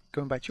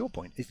going back to your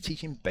point, it's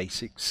teaching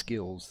basic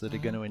skills that are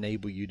going to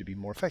enable you to be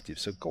more effective.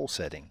 So goal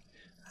setting,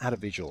 how to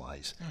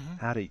visualize,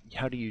 how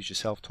to use your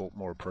self-talk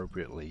more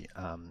appropriately,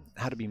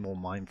 how to be more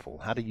mindful,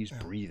 how to use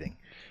breathing.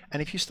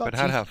 And if you start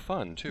how to have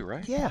fun too,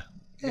 right? Yeah,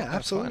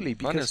 absolutely.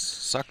 Fun is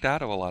sucked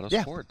out of a lot of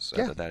sports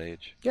at that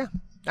age. Yeah,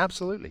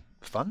 absolutely.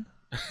 Fun?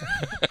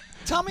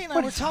 Tommy and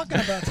I were talking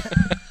about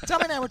that.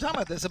 Tommy and I were talking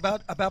about this,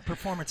 about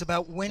performance,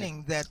 about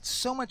winning, that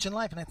so much in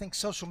life, and I think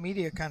social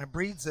media kind of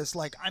breeds this,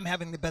 like, I'm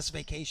having the best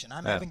vacation,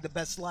 I'm having the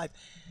best life.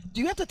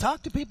 Do you have to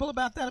talk to people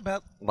about that,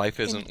 about life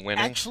isn't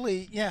winning?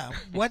 Actually,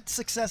 what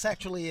success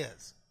actually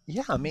is?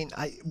 Yeah, I mean,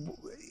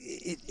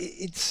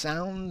 it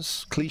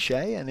sounds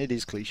cliche, and it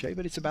is cliche,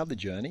 but it's about the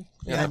journey.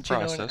 Yeah, and, the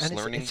process,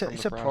 learning from the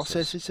it's a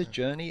process, it's a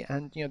journey,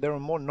 and there are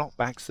more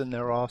knockbacks than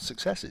there are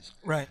successes.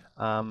 Right.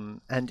 And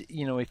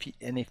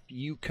if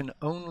you can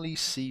only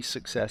see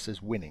success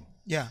as winning,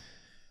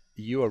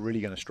 you are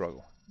really going to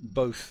struggle,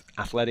 both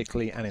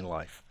athletically and in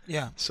life.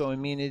 Yeah. So I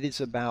mean, it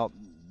is about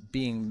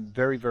being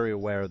very, very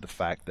aware of the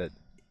fact that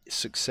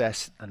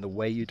success and the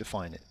way you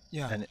define it.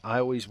 Yeah. And I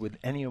always, with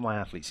any of my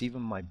athletes,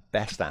 even my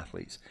best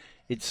athletes,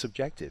 it's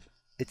subjective.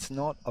 it's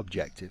not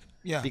objective.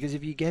 Yeah. Because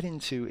if you get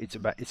into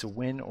it's a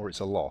win or it's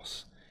a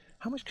loss,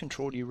 how much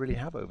control do you really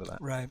have over that?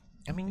 Right.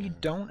 I mean, you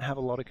don't have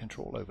a lot of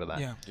control over that.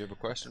 Yeah. Do you have a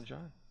question,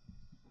 John?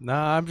 No,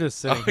 I'm just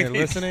sitting here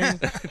listening.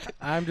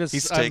 I'm just.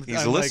 He's I'm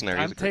a listener.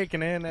 I'm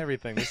taking in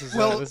everything. This is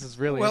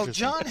really well.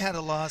 interesting. John had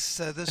a loss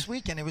this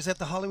weekend. He was at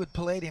the Hollywood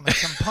Palladium at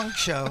some punk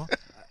show,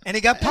 and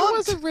he got punked. It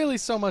wasn't really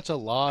so much a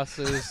loss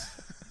as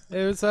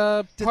it was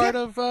part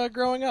of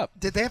growing up.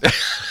 Did they have to,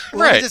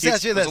 well, Right. let me just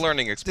ask you It's a this.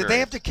 learning Did experience. they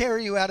have to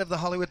carry you out of the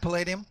Hollywood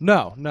Palladium?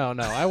 No.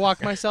 I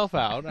walked myself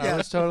out. Yeah. I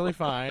was totally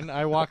fine.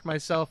 I walked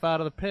myself out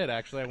of the pit.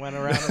 Actually, I went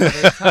around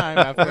another time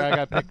after I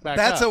got picked back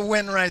That's up. a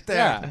win right there.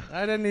 Yeah,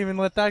 I didn't even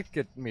let that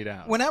get me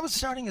down. When I was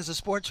starting as a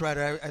sports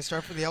writer, I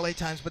started for the LA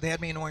Times, but they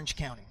had me in Orange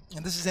County.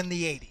 And this is in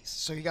the 80s.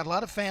 So you got a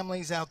lot of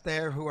families out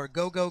there who are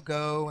go, go,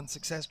 go and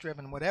success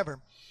driven, whatever.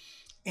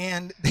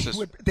 And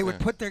they would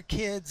put their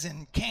kids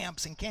in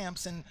camps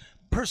and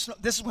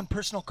this is when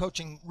personal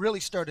coaching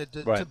really started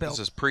to build. This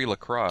is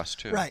pre-lacrosse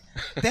too. Right.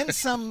 Then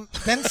some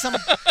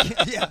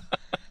yeah.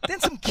 Then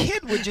some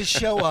kid would just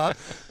show up.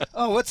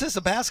 Oh, what's this,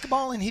 a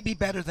basketball? And he'd be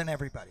better than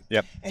everybody.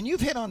 Yep. And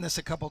you've hit on this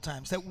a couple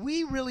times, that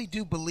we really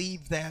do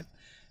believe that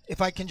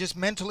if I can just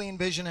mentally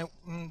envision it,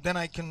 then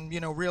I can,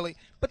 really.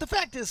 But the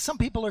fact is, some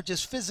people are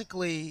just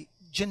physically,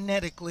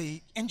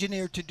 genetically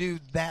engineered to do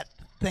that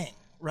thing,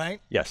 right?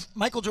 Yes.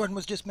 Michael Jordan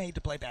was just made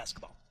to play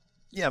basketball.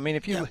 Yeah, I mean,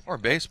 if you Or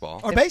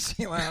baseball. Or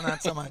baseball, well,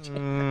 not so much.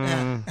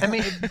 Yeah. I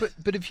mean,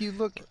 but if you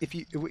look,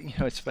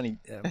 it's funny.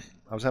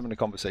 I was having a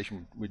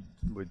conversation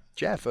with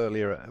Jeff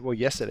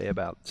yesterday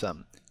about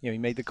he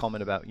made the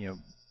comment about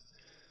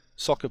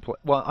soccer play.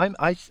 Well,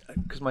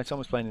 because my son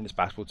was playing in this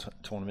basketball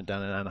tournament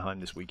down in Anaheim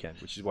this weekend,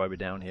 which is why we're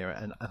down here,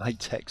 and I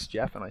text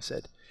Jeff and I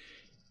said,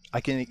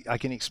 I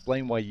can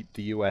explain why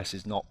the US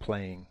is not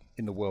playing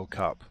in the World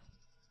Cup,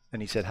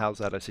 and he said, how's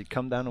that? I said,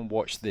 come down and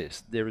watch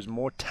this. There is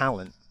more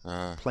talent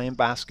playing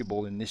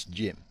basketball in this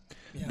gym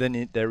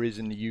than there is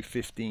in the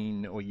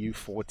U15 or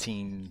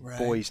U14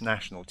 boys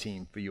national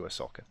team for US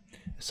soccer.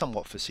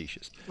 Somewhat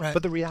facetious. Right.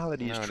 But the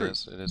reality is true.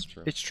 It is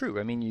true. It's true.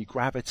 I mean, you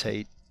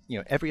gravitate,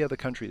 every other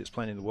country that's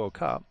playing in the World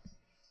Cup,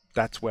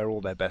 that's where all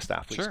their best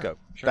athletes go.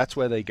 Sure. That's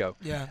where they go.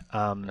 Yeah.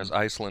 As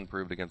Iceland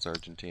proved against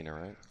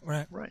Argentina,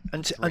 right? Right.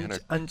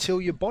 Until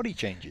your body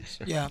changes.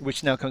 Yeah.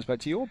 Which now comes back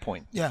to your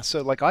point. Yeah.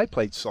 So, like, I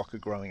played soccer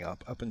growing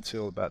up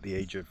until about the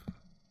age of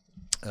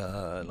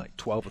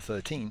 12 or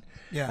 13.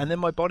 Yeah. And then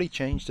my body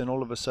changed, and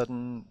all of a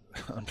sudden,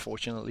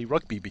 unfortunately,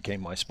 rugby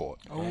became my sport.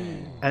 Oh.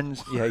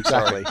 And yeah,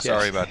 exactly.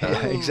 Sorry about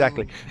that. Yeah,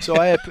 exactly. So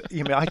I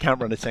can't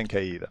run a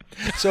 10K either.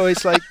 So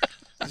it's like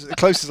the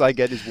closest I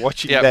get is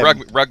watching them. Yeah,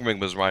 rugby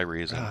was my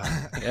reason.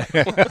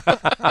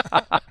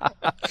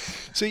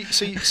 So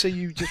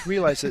you just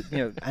realize that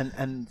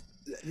and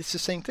it's the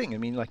same thing. I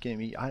mean, like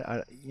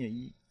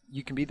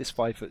you can be this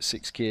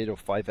 5'6" kid or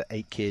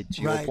 5'8" kid,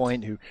 to your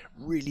point, who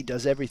really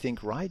does everything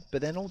right,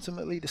 but then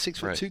ultimately the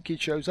 6'2" kid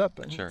shows up,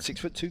 and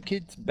 6'2"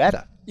 kid's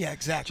better. Yeah,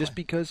 exactly. Just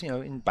because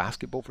in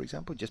basketball, for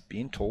example, just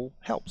being tall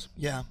helps.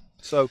 Yeah.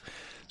 So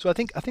I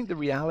think the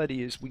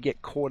reality is we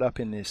get caught up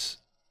in this.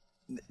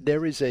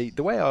 There is the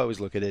way I always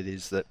look at it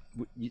is that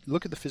you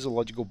look at the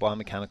physiological,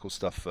 biomechanical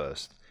stuff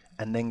first,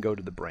 and then go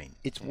to the brain.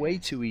 It's way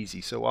too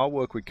easy. So I'll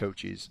work with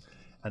coaches,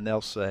 and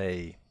they'll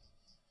say,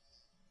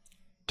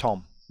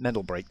 Tom,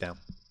 mental breakdown.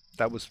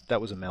 That was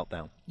a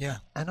meltdown. Yeah.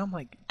 And I'm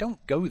like,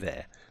 don't go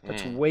there.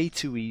 That's way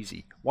too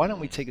easy. Why don't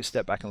we take a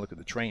step back and look at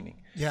the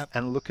training? Yeah.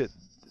 And look at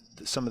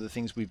some of the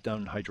things we've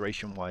done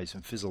hydration-wise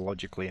and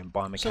physiologically and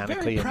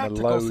biomechanically and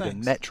the load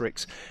and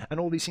metrics and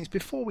all these things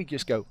before we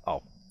just go,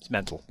 oh, it's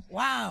mental.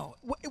 Wow.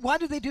 Why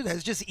do they do that?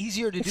 It's just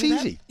easier to do that?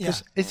 It's easy. Yeah.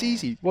 It's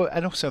easy. Well,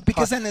 and also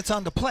because then it's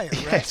on the player,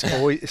 right?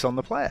 It's on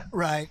the player.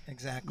 Right,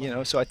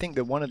 exactly. So I think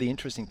that one of the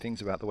interesting things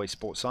about the way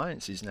sports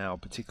science is now,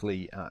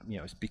 particularly,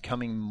 it's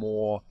becoming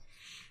more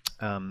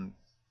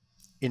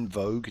in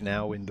vogue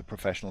now in the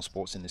professional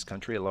sports in this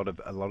country. A lot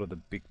of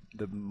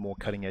the more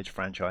cutting edge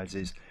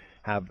franchises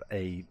have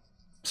a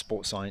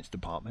sports science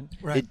department.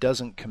 Right. It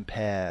doesn't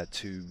compare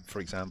to, for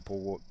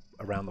example,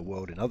 around the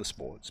world in other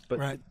sports, but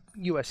the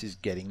US is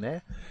getting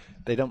there.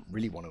 They don't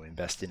really want to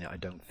invest in it, I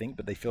don't think,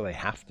 but they feel they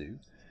have to.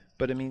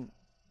 But I mean,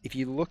 if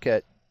you look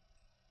at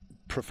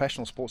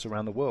professional sports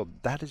around the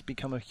world, that has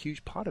become a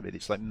huge part of it.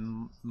 It's like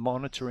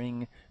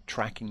monitoring,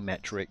 tracking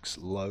metrics,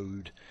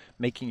 load,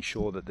 making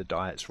sure that the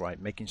diet's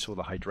right, making sure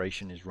the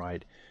hydration is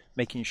right,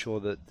 making sure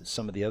that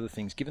some of the other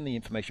things, giving the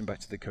information back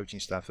to the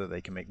coaching staff so that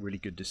they can make really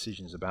good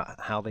decisions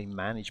about how they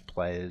manage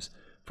players.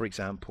 For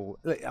example,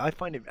 I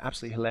find it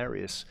absolutely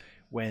hilarious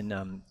when,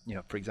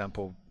 for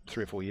example,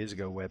 3 or 4 years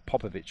ago, where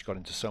Popovich got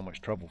into so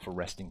much trouble for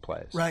resting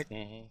players. Right.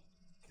 Mm-hmm.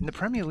 In the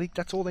Premier League,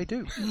 that's all they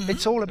do.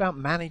 It's all about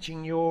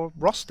managing your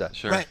roster.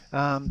 Sure. Right.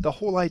 The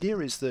whole idea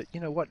is that,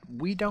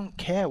 we don't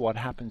care what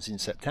happens in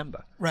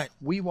September. Right.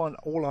 We want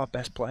all our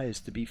best players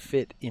to be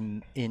fit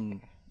in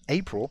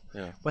April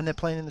when they're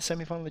playing in the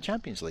semifinal of the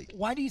Champions League.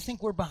 Why do you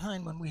think we're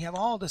behind when we have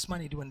all this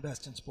money to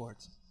invest in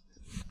sports?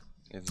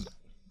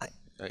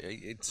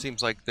 It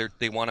seems like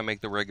they want to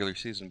make the regular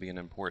season be an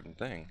important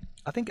thing.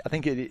 I think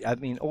it. I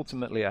mean,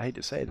 ultimately, I hate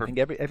to say it. I think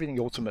everything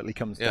ultimately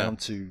comes down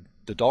to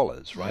the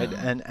dollars, right?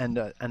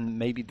 And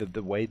maybe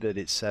the way that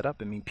it's set up.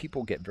 I mean,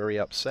 people get very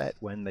upset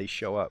when they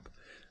show up.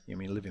 I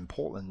mean, live in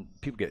Portland.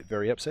 People get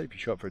very upset if you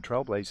show up for a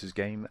Trailblazers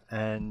game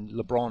and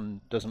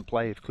LeBron doesn't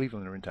play if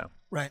Cleveland are in town.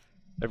 Right.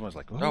 Everyone's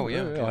like, oh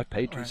yeah, I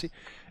paid to see.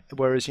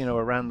 Whereas,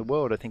 around the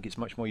world, I think it's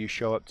much more you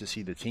show up to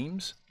see the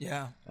teams.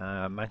 Yeah.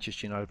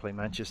 Manchester United play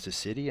Manchester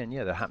City, and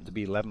there happen to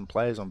be 11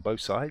 players on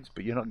both sides,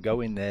 but you're not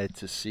going there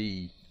to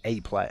see a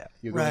player.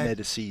 You're going there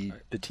to see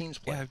the teams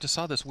play. Yeah, I just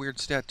saw this weird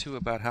stat, too,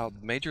 about how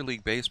Major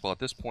League Baseball at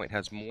this point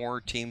has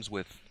more teams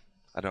with,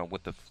 I don't know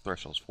what the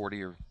threshold's,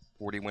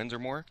 40 wins or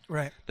more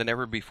than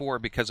ever before,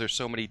 because there's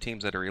so many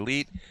teams that are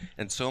elite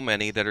and so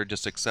many that are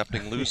just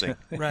accepting losing.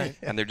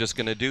 And they're just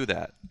going to do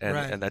that.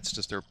 And that's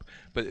just their...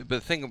 But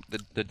the thing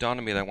that dawned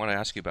on me that I want to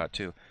ask you about,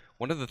 too,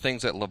 one of the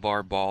things that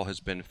LeVar Ball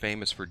has been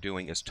famous for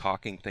doing is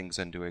talking things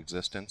into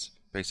existence,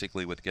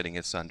 basically with getting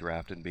his son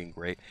drafted and being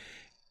great.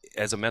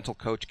 As a mental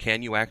coach,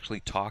 can you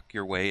actually talk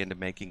your way into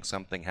making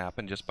something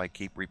happen just by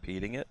keep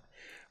repeating it?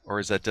 Or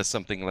is that just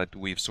something that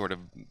we've sort of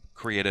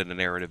created a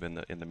narrative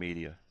in the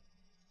media?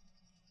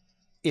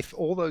 If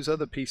all those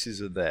other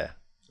pieces are there,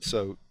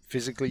 so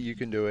physically you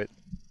can do it,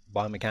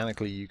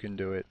 biomechanically you can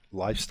do it,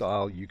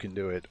 lifestyle you can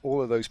do it,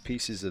 all of those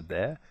pieces are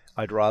there,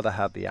 I'd rather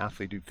have the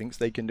athlete who thinks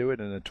they can do it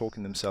and are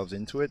talking themselves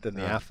into it than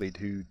the athlete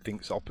who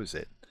thinks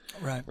opposite.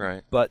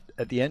 Right. But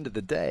at the end of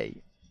the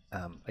day,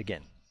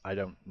 again, I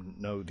don't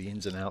know the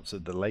ins and outs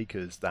of the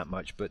Lakers that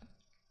much, but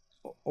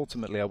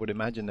ultimately I would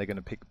imagine they're going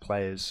to pick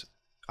players.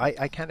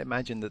 I can't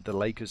imagine that the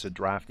Lakers are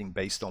drafting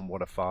based on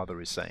what a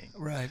father is saying.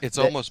 Right. It's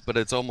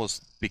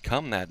almost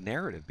become that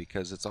narrative,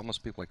 because it's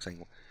almost people like saying,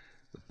 well,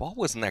 Ball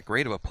wasn't that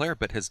great of a player,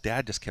 but his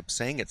dad just kept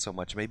saying it so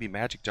much. Maybe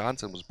Magic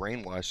Johnson was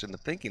brainwashed into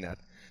thinking that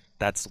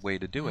that's the way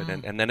to do it.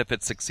 And then if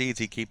it succeeds,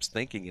 he keeps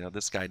thinking,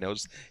 this guy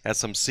has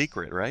some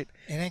secret, right?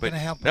 It ain't going to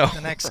help with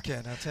the next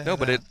kid, I'll tell you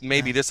that. But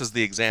maybe this is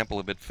the example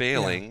of it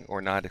failing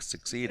or not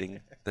succeeding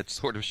that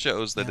sort of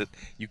shows that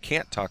you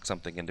can't talk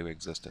something into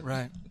existence.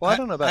 Right. Well, I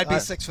don't know about... I'd be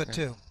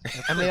 6'2".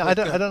 I mean, I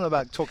don't know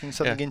about talking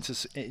something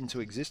into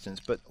existence,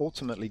 but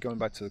ultimately, going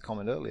back to the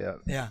comment earlier,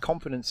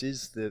 confidence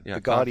is the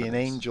guardian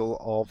angel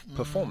of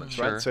performance,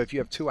 right? Sure. So if you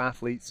have two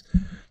athletes,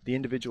 the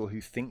individual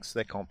who thinks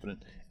they're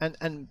confident,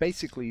 and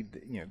basically,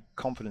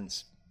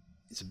 confidence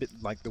is a bit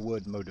like the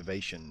word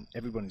motivation.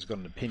 Everyone's got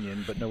an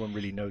opinion, but no one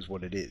really knows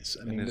what it is.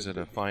 I mean, is it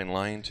a fine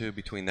line, too,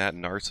 between that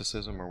and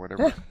narcissism or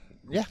whatever?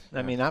 Yeah,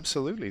 I mean,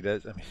 absolutely.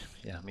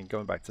 I mean,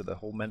 going back to the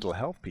whole mental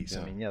health piece.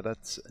 I mean,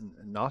 that's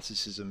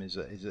narcissism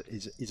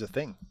is a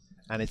thing,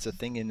 and it's a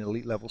thing in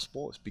elite level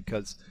sports,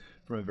 because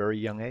from a very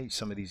young age,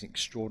 some of these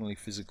extraordinarily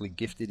physically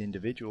gifted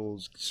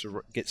individuals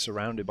get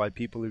surrounded by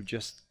people who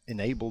just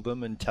enable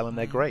them and tell them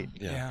they're great.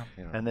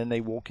 And then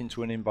they walk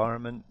into an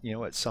environment,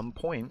 at some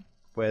point,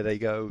 where they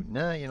go,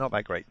 "No, you're not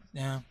that great."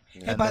 Yeah.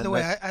 And by the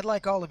way, I'd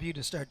like all of you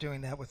to start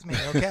doing that with me.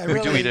 Okay, I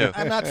really,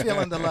 I'm not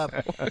feeling the love.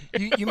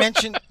 You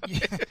mentioned you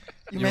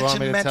mentioned want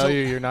me to mental. tell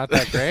you you're not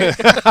that great?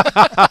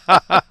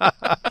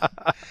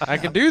 I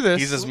can do this.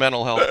 He's his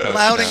mental health coach.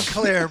 Loud now. and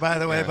clear, by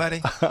the way, buddy.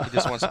 He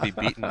just wants to be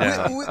beaten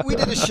down. We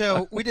did a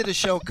show. We did a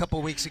show a couple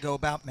of weeks ago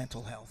about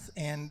mental health,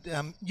 and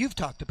you've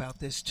talked about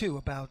this too,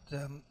 about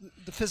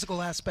the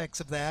physical aspects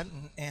of that,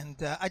 and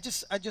I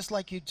just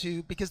like you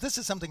to, because this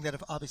is something that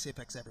obviously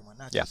affects everyone,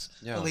 not just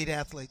elite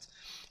athletes.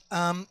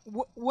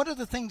 What are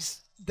the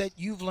things that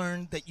you've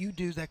learned that you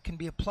do that can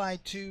be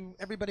applied to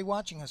everybody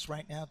watching us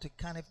right now to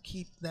kind of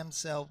keep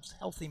themselves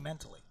healthy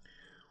mentally?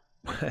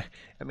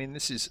 I mean,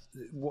 this is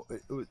what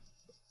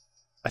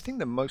I think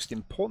the most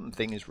important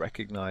thing is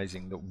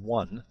recognizing that,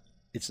 one,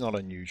 it's not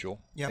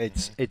unusual.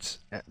 It's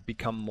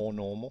become more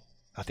normal.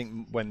 I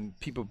think when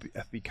people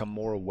have become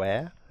more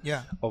aware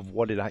of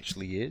what it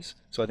actually is,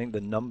 so I think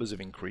the numbers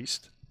have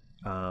increased.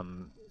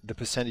 The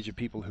percentage of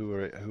people who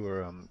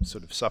are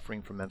sort of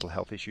suffering from mental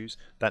health issues,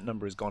 that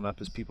number has gone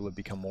up as people have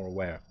become more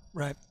aware.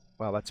 Right.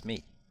 Wow, that's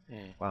me.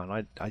 Wow,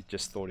 and I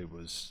just thought it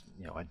was,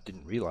 I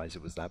didn't realize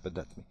it was that, but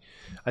that's me.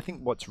 I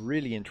think what's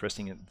really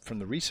interesting from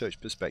the research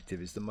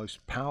perspective is the most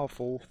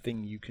powerful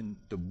thing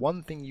the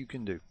one thing you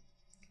can do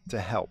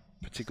to help,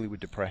 particularly with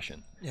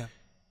depression,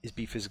 is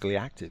be physically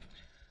active.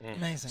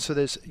 Amazing. So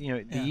there's,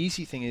 the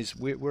easy thing is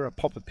we're a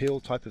pop a pill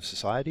type of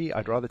society.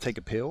 I'd rather take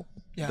a pill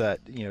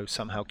that,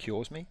 somehow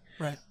cures me.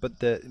 Right. But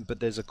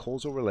there's a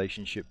causal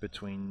relationship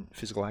between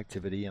physical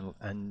activity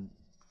and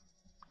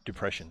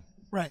depression.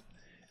 Right.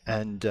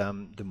 And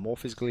the more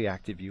physically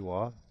active you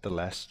are, the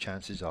less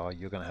chances are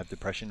you're going to have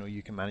depression, or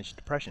you can manage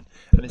depression.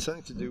 And it's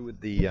something to do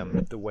with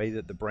the way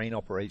that the brain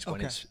operates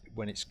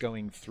when it's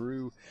going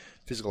through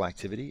physical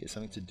activity. It's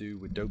something to do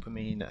with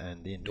dopamine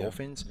and the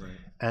endorphins. Yeah, right.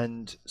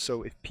 And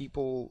so if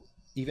people,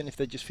 even if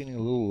they're just feeling a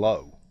little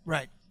low,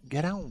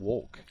 get out and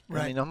walk.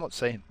 Right. I mean, I'm not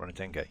saying run a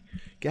 10K.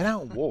 Get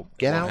out and walk.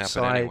 Get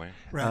outside. Anyway.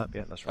 Right.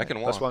 Yeah, that's right. I can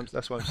walk.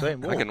 That's what I'm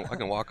saying. Walk. I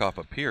can walk off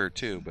a pier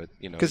too, but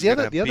because the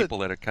other people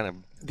that are kind of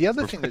the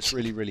other thing that's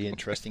really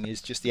interesting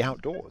is just the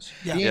outdoors.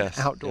 Yeah. Being Yes.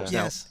 outdoors.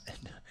 Yes.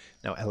 Now,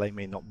 Now, LA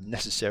may not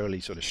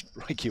necessarily sort of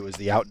strike you as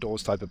the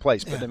outdoors type of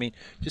place, but I mean,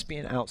 just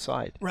being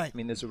outside. Right. I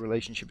mean, there's a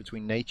relationship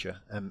between nature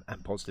and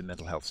positive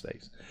mental health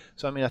states.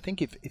 So, I mean, I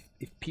think if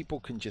people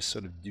can just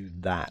sort of do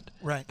that,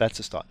 right, that's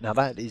a start. Now,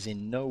 that is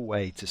in no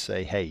way to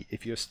say, hey,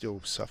 if you're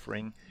still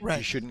suffering, right,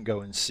 you shouldn't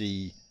go and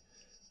see,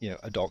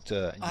 a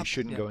doctor, and you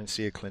shouldn't go and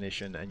see a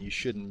clinician, and you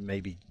shouldn't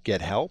maybe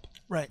get help.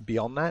 Right.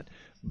 Beyond that.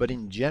 But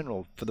in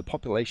general, for the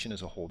population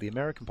as a whole, the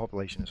American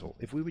population as a whole,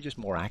 if we were just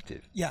more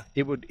active,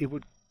 it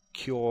would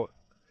cure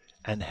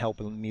and help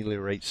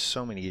ameliorate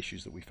so many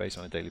issues that we face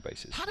on a daily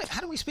basis.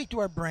 How do we speak to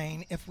our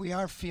brain if we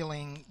are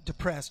feeling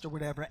depressed or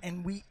whatever,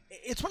 and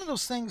it's one of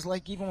those things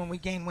like even when we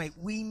gain weight,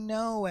 we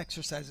know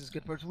exercise is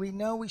good for us, we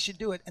know we should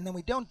do it, and then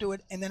we don't do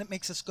it, and then it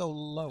makes us go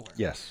lower.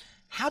 Yes.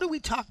 How do we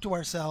talk to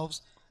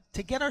ourselves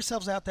to get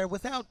ourselves out there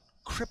without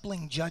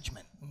crippling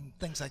judgment and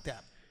things like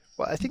that?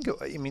 Well,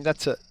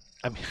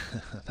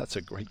 that's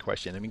a great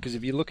question. I mean, because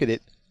if you look at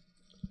it,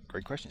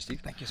 great question,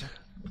 Steve. Thank you, sir.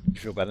 You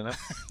feel better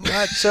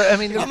now? So, I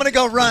mean, I'm going to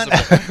go run.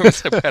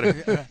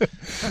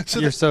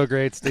 You're so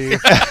great, Steve.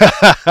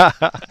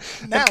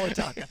 Now we're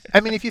talking.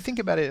 I mean, if you think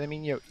about it, I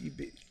mean,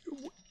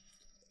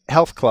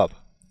 health club.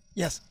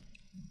 Yes.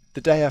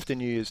 The day after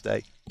New Year's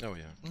Day. Oh,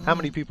 yeah. How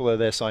many people are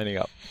there signing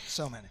up?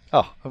 So many.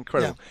 Oh,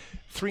 incredible. Yeah.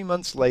 3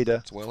 months later,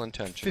 it's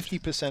well-intentioned.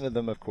 50% of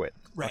them have quit.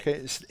 Right. Okay,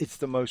 it's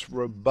the most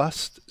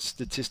robust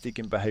statistic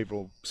in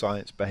behavioral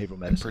science, behavioral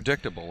medicine. And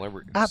predictable.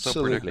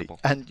 Absolutely. So predictable.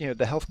 And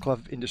the health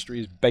club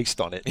industry is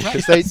based on it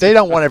because they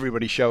don't want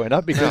everybody showing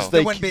up because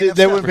there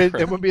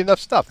wouldn't be enough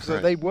stuff. So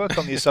they work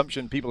on the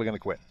assumption people are going to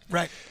quit.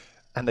 Right.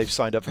 And they've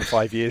signed up for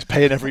 5 years,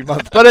 paying every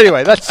month. But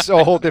anyway, that's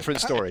a whole different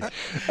story.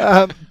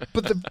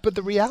 But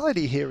the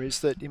reality here is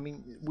that, I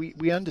mean,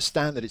 we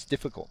understand that it's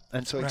difficult.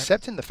 And so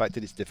accepting the fact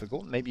that it's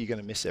difficult, maybe you're going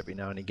to miss every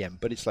now and again,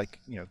 but it's like,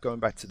 going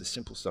back to the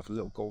simple stuff, a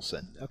little goal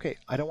set. Okay,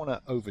 I don't want to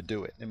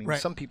overdo it. I mean,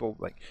 some people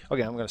like,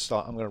 okay, I'm going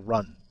to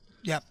run.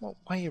 Yeah. Well,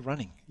 why are you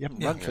running? You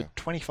haven't run for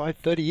 25,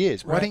 30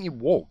 years. Why don't you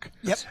walk?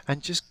 Yep.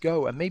 And just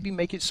go and maybe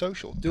make it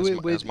social.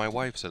 As my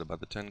wife said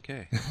about the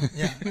 10K.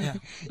 Yeah.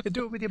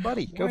 Do it with your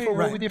buddy. Go for a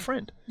walk with your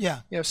friend.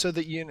 Yeah. So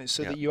that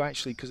you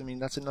actually, because I mean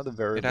that's another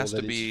variable. It has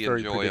to be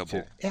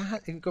enjoyable. Yeah,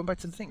 and going back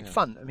to the thing,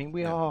 fun. I mean,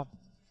 we're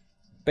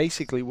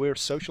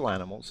social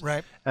animals,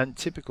 right? And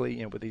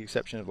typically, with the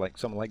exception of like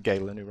someone like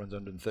Galen who runs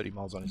 130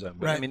 miles on his own.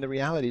 But I mean, the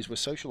reality is we're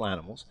social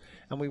animals,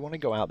 and we want to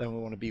go out there and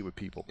we want to be with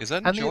people. Is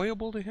that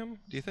enjoyable to him?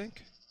 Do you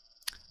think?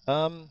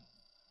 The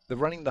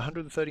running the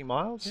 130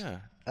 miles. Yeah.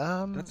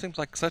 That seems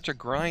like such a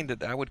grind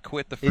that I would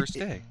quit the first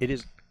day. It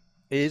is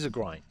a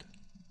grind.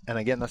 And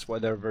again, that's why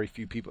there are very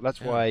few people. That's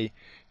why,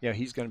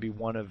 he's going to be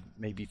one of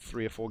maybe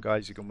 3 or 4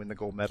 guys who can win the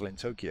gold medal in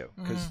Tokyo.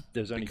 Because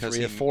there's only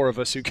 3 or 4 of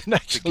us who can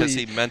actually. Because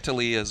he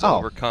mentally has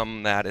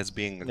overcome that as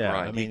being a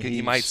grind. I mean,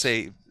 he might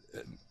say,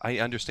 "I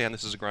understand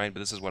this is a grind,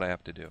 but this is what I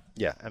have to do."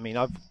 Yeah, I mean,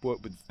 I've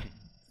worked with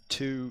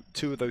two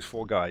of those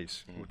 4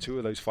 guys, or 2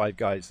 of those 5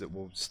 guys that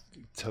will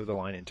toe the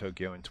line in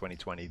Tokyo in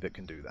 2020 that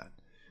can do that.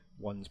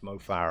 One's Mo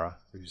Farah,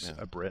 who's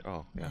a Brit,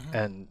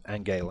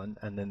 and Galen,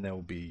 and then there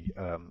will be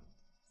a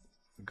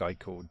guy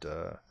called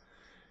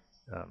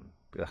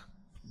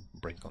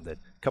brain's gone dead.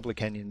 A couple of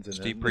Kenyans and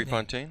Steve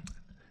Prefontaine.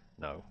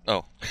 No.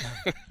 Oh.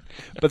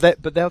 but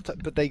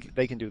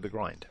they can do the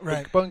grind.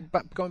 Right.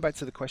 But going back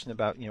to the question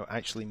about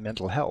actually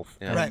mental health.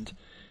 Yeah. And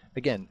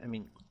again, I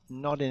mean,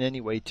 not in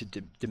any way to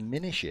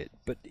diminish it,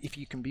 but if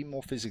you can be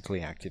more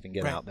physically active and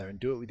get out there and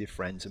do it with your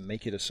friends and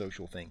make it a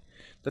social thing,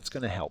 that's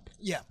going to help.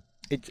 Yeah.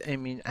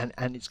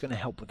 And it's going to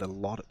help with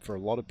for a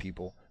lot of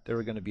people. There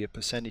are going to be a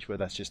percentage where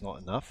that's just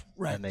not enough,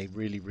 and they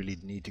really, really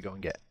need to go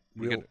and get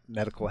real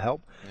medical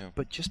help. Yeah.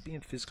 But just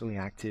being physically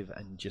active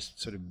and just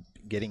sort of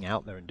getting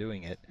out there and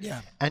doing it,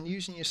 and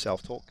using your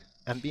self-talk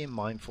and being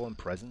mindful and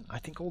present, I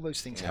think all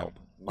those things help.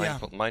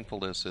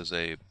 Mindfulness is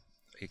it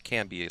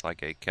can be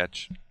like a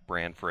catch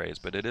brand phrase,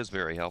 but it is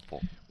very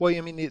helpful. Well, I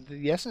mean,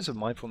 the essence of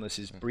mindfulness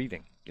is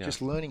breathing,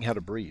 just learning how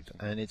to breathe.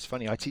 And it's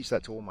funny, I teach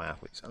that to all my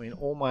athletes. I mean,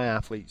 all my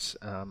athletes,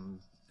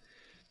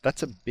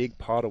 that's a big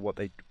part of what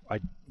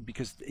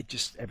because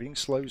everything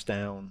slows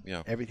down,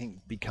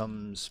 everything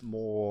becomes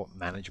more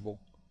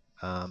manageable.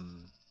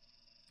 And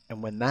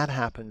when that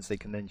happens, they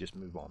can then just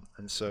move on.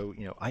 And so,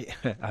 I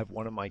have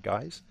one of my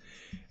guys,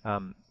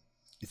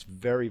 it's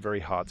very, very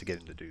hard to get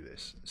him to do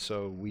this.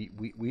 So we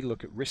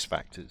look at risk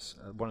factors.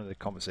 One of the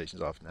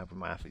conversations I often have with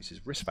my athletes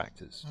is risk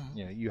factors.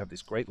 You have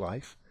this great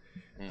life.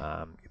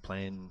 You're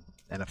playing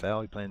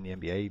NFL, you're playing the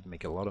NBA, you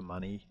make a lot of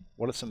money.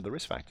 What are some of the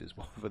risk factors?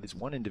 Well, for this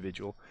one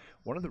individual,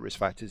 one of the risk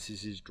factors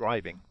is his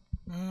driving.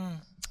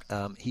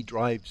 He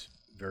drives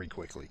very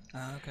quickly.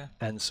 Okay.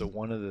 And so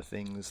one of the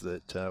things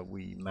that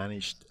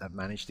I've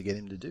managed to get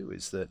him to do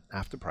is that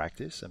after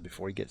practice and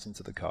before he gets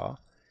into the car,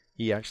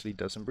 he actually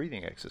does some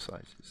breathing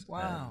exercises.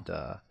 Wow.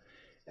 And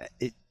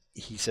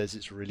he says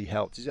it's really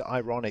helped. It's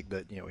ironic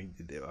that, you know,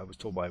 I was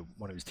told by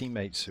one of his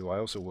teammates who I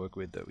also work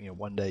with that, you know,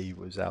 one day he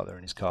was out there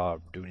in his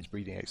car doing his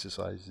breathing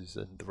exercises,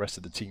 and the rest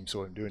of the team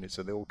saw him doing it,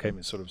 so they all came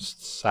and sort of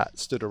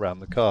stood around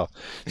the car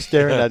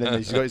staring at him.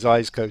 He's got his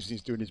eyes closed and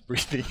he's doing his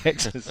breathing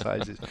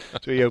exercises.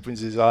 So he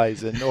opens his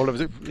eyes, and all of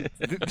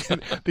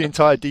the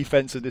entire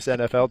defense of this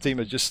NFL team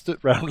had just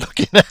stood around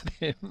looking at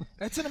him.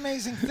 That's an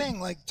amazing thing.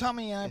 Like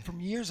Tommy and I,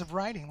 from years of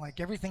writing, like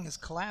everything is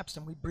collapsed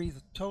and we breathe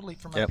totally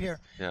from up here.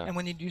 Yeah. And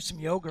when you do some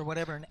yoga or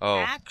whatever and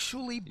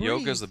actually breathe.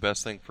 Yoga is the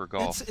best thing for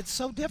golf. It's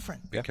so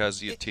different.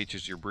 Because it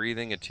teaches your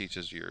breathing, it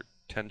teaches your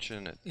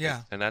tension.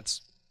 And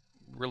that's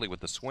really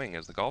what the swing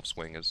is. The golf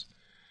swing is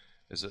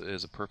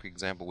a perfect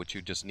example, which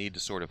you just need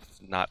to sort of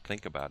not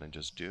think about and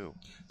just do.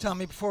 Tell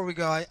me, before we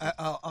go,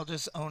 I'll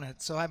just own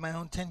it. So I have my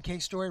own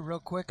 10K story real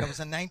quick. I was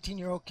a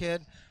 19-year-old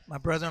kid. My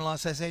brother-in-law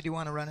says, hey, do you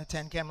want to run a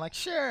 10K? I'm like,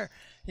 sure.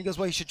 He goes,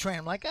 well, you should train.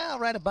 I'm like, I'll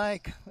ride a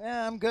bike.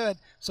 Yeah, I'm good.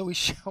 So we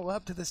show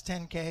up to this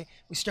 10K.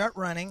 We start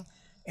running.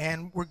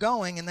 And we're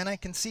going, and then I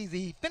can see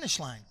the finish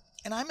line.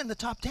 And I'm in the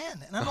top 10.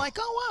 And I'm like,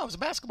 oh, wow, I was a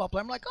basketball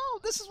player. I'm like, oh,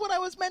 this is what I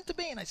was meant to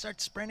be. And I start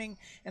sprinting,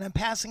 and I'm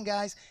passing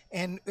guys.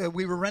 And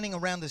we were running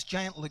around this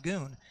giant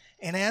lagoon.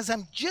 And as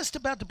I'm just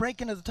about to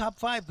break into the top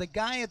 5, the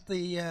guy at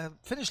the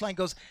finish line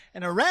goes,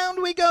 and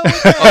around we go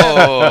again.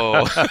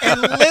 Oh.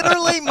 And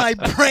literally my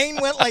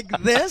brain went like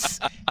this.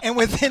 And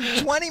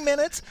within 20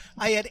 minutes,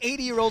 I had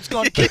 80-year-olds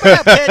going, keep it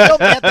up, kid, you'll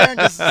get there, and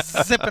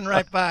just zipping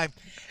right by.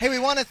 Hey, we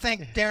want to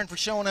thank Darren for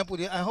showing up with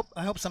you.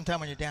 I hope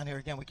sometime when you're down here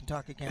again we can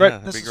talk again. Yeah,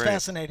 this is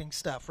fascinating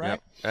stuff, right?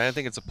 Yep. I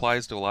think it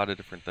applies to a lot of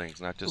different things,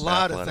 not just a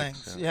lot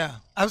athletics. of things. Yeah.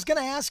 I was going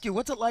to ask you,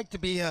 what's it like to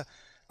be a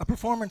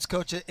performance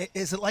coach?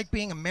 Is it like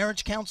being a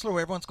marriage counselor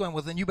where everyone's going,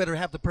 well, then you better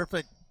have the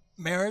perfect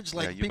marriage?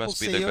 Like you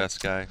must be the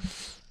best guy.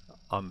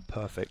 I'm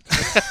perfect.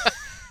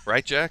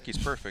 Right, Jack? He's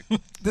perfect.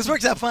 This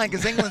works out fine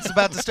because England's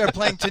about to start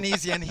playing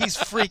Tunisia, and he's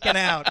freaking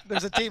out.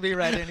 There's a TV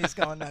right in. He's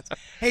going nuts.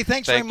 Hey,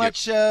 thanks very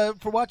much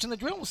for watching The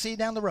Drill. We'll see you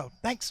down the road.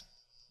 Thanks.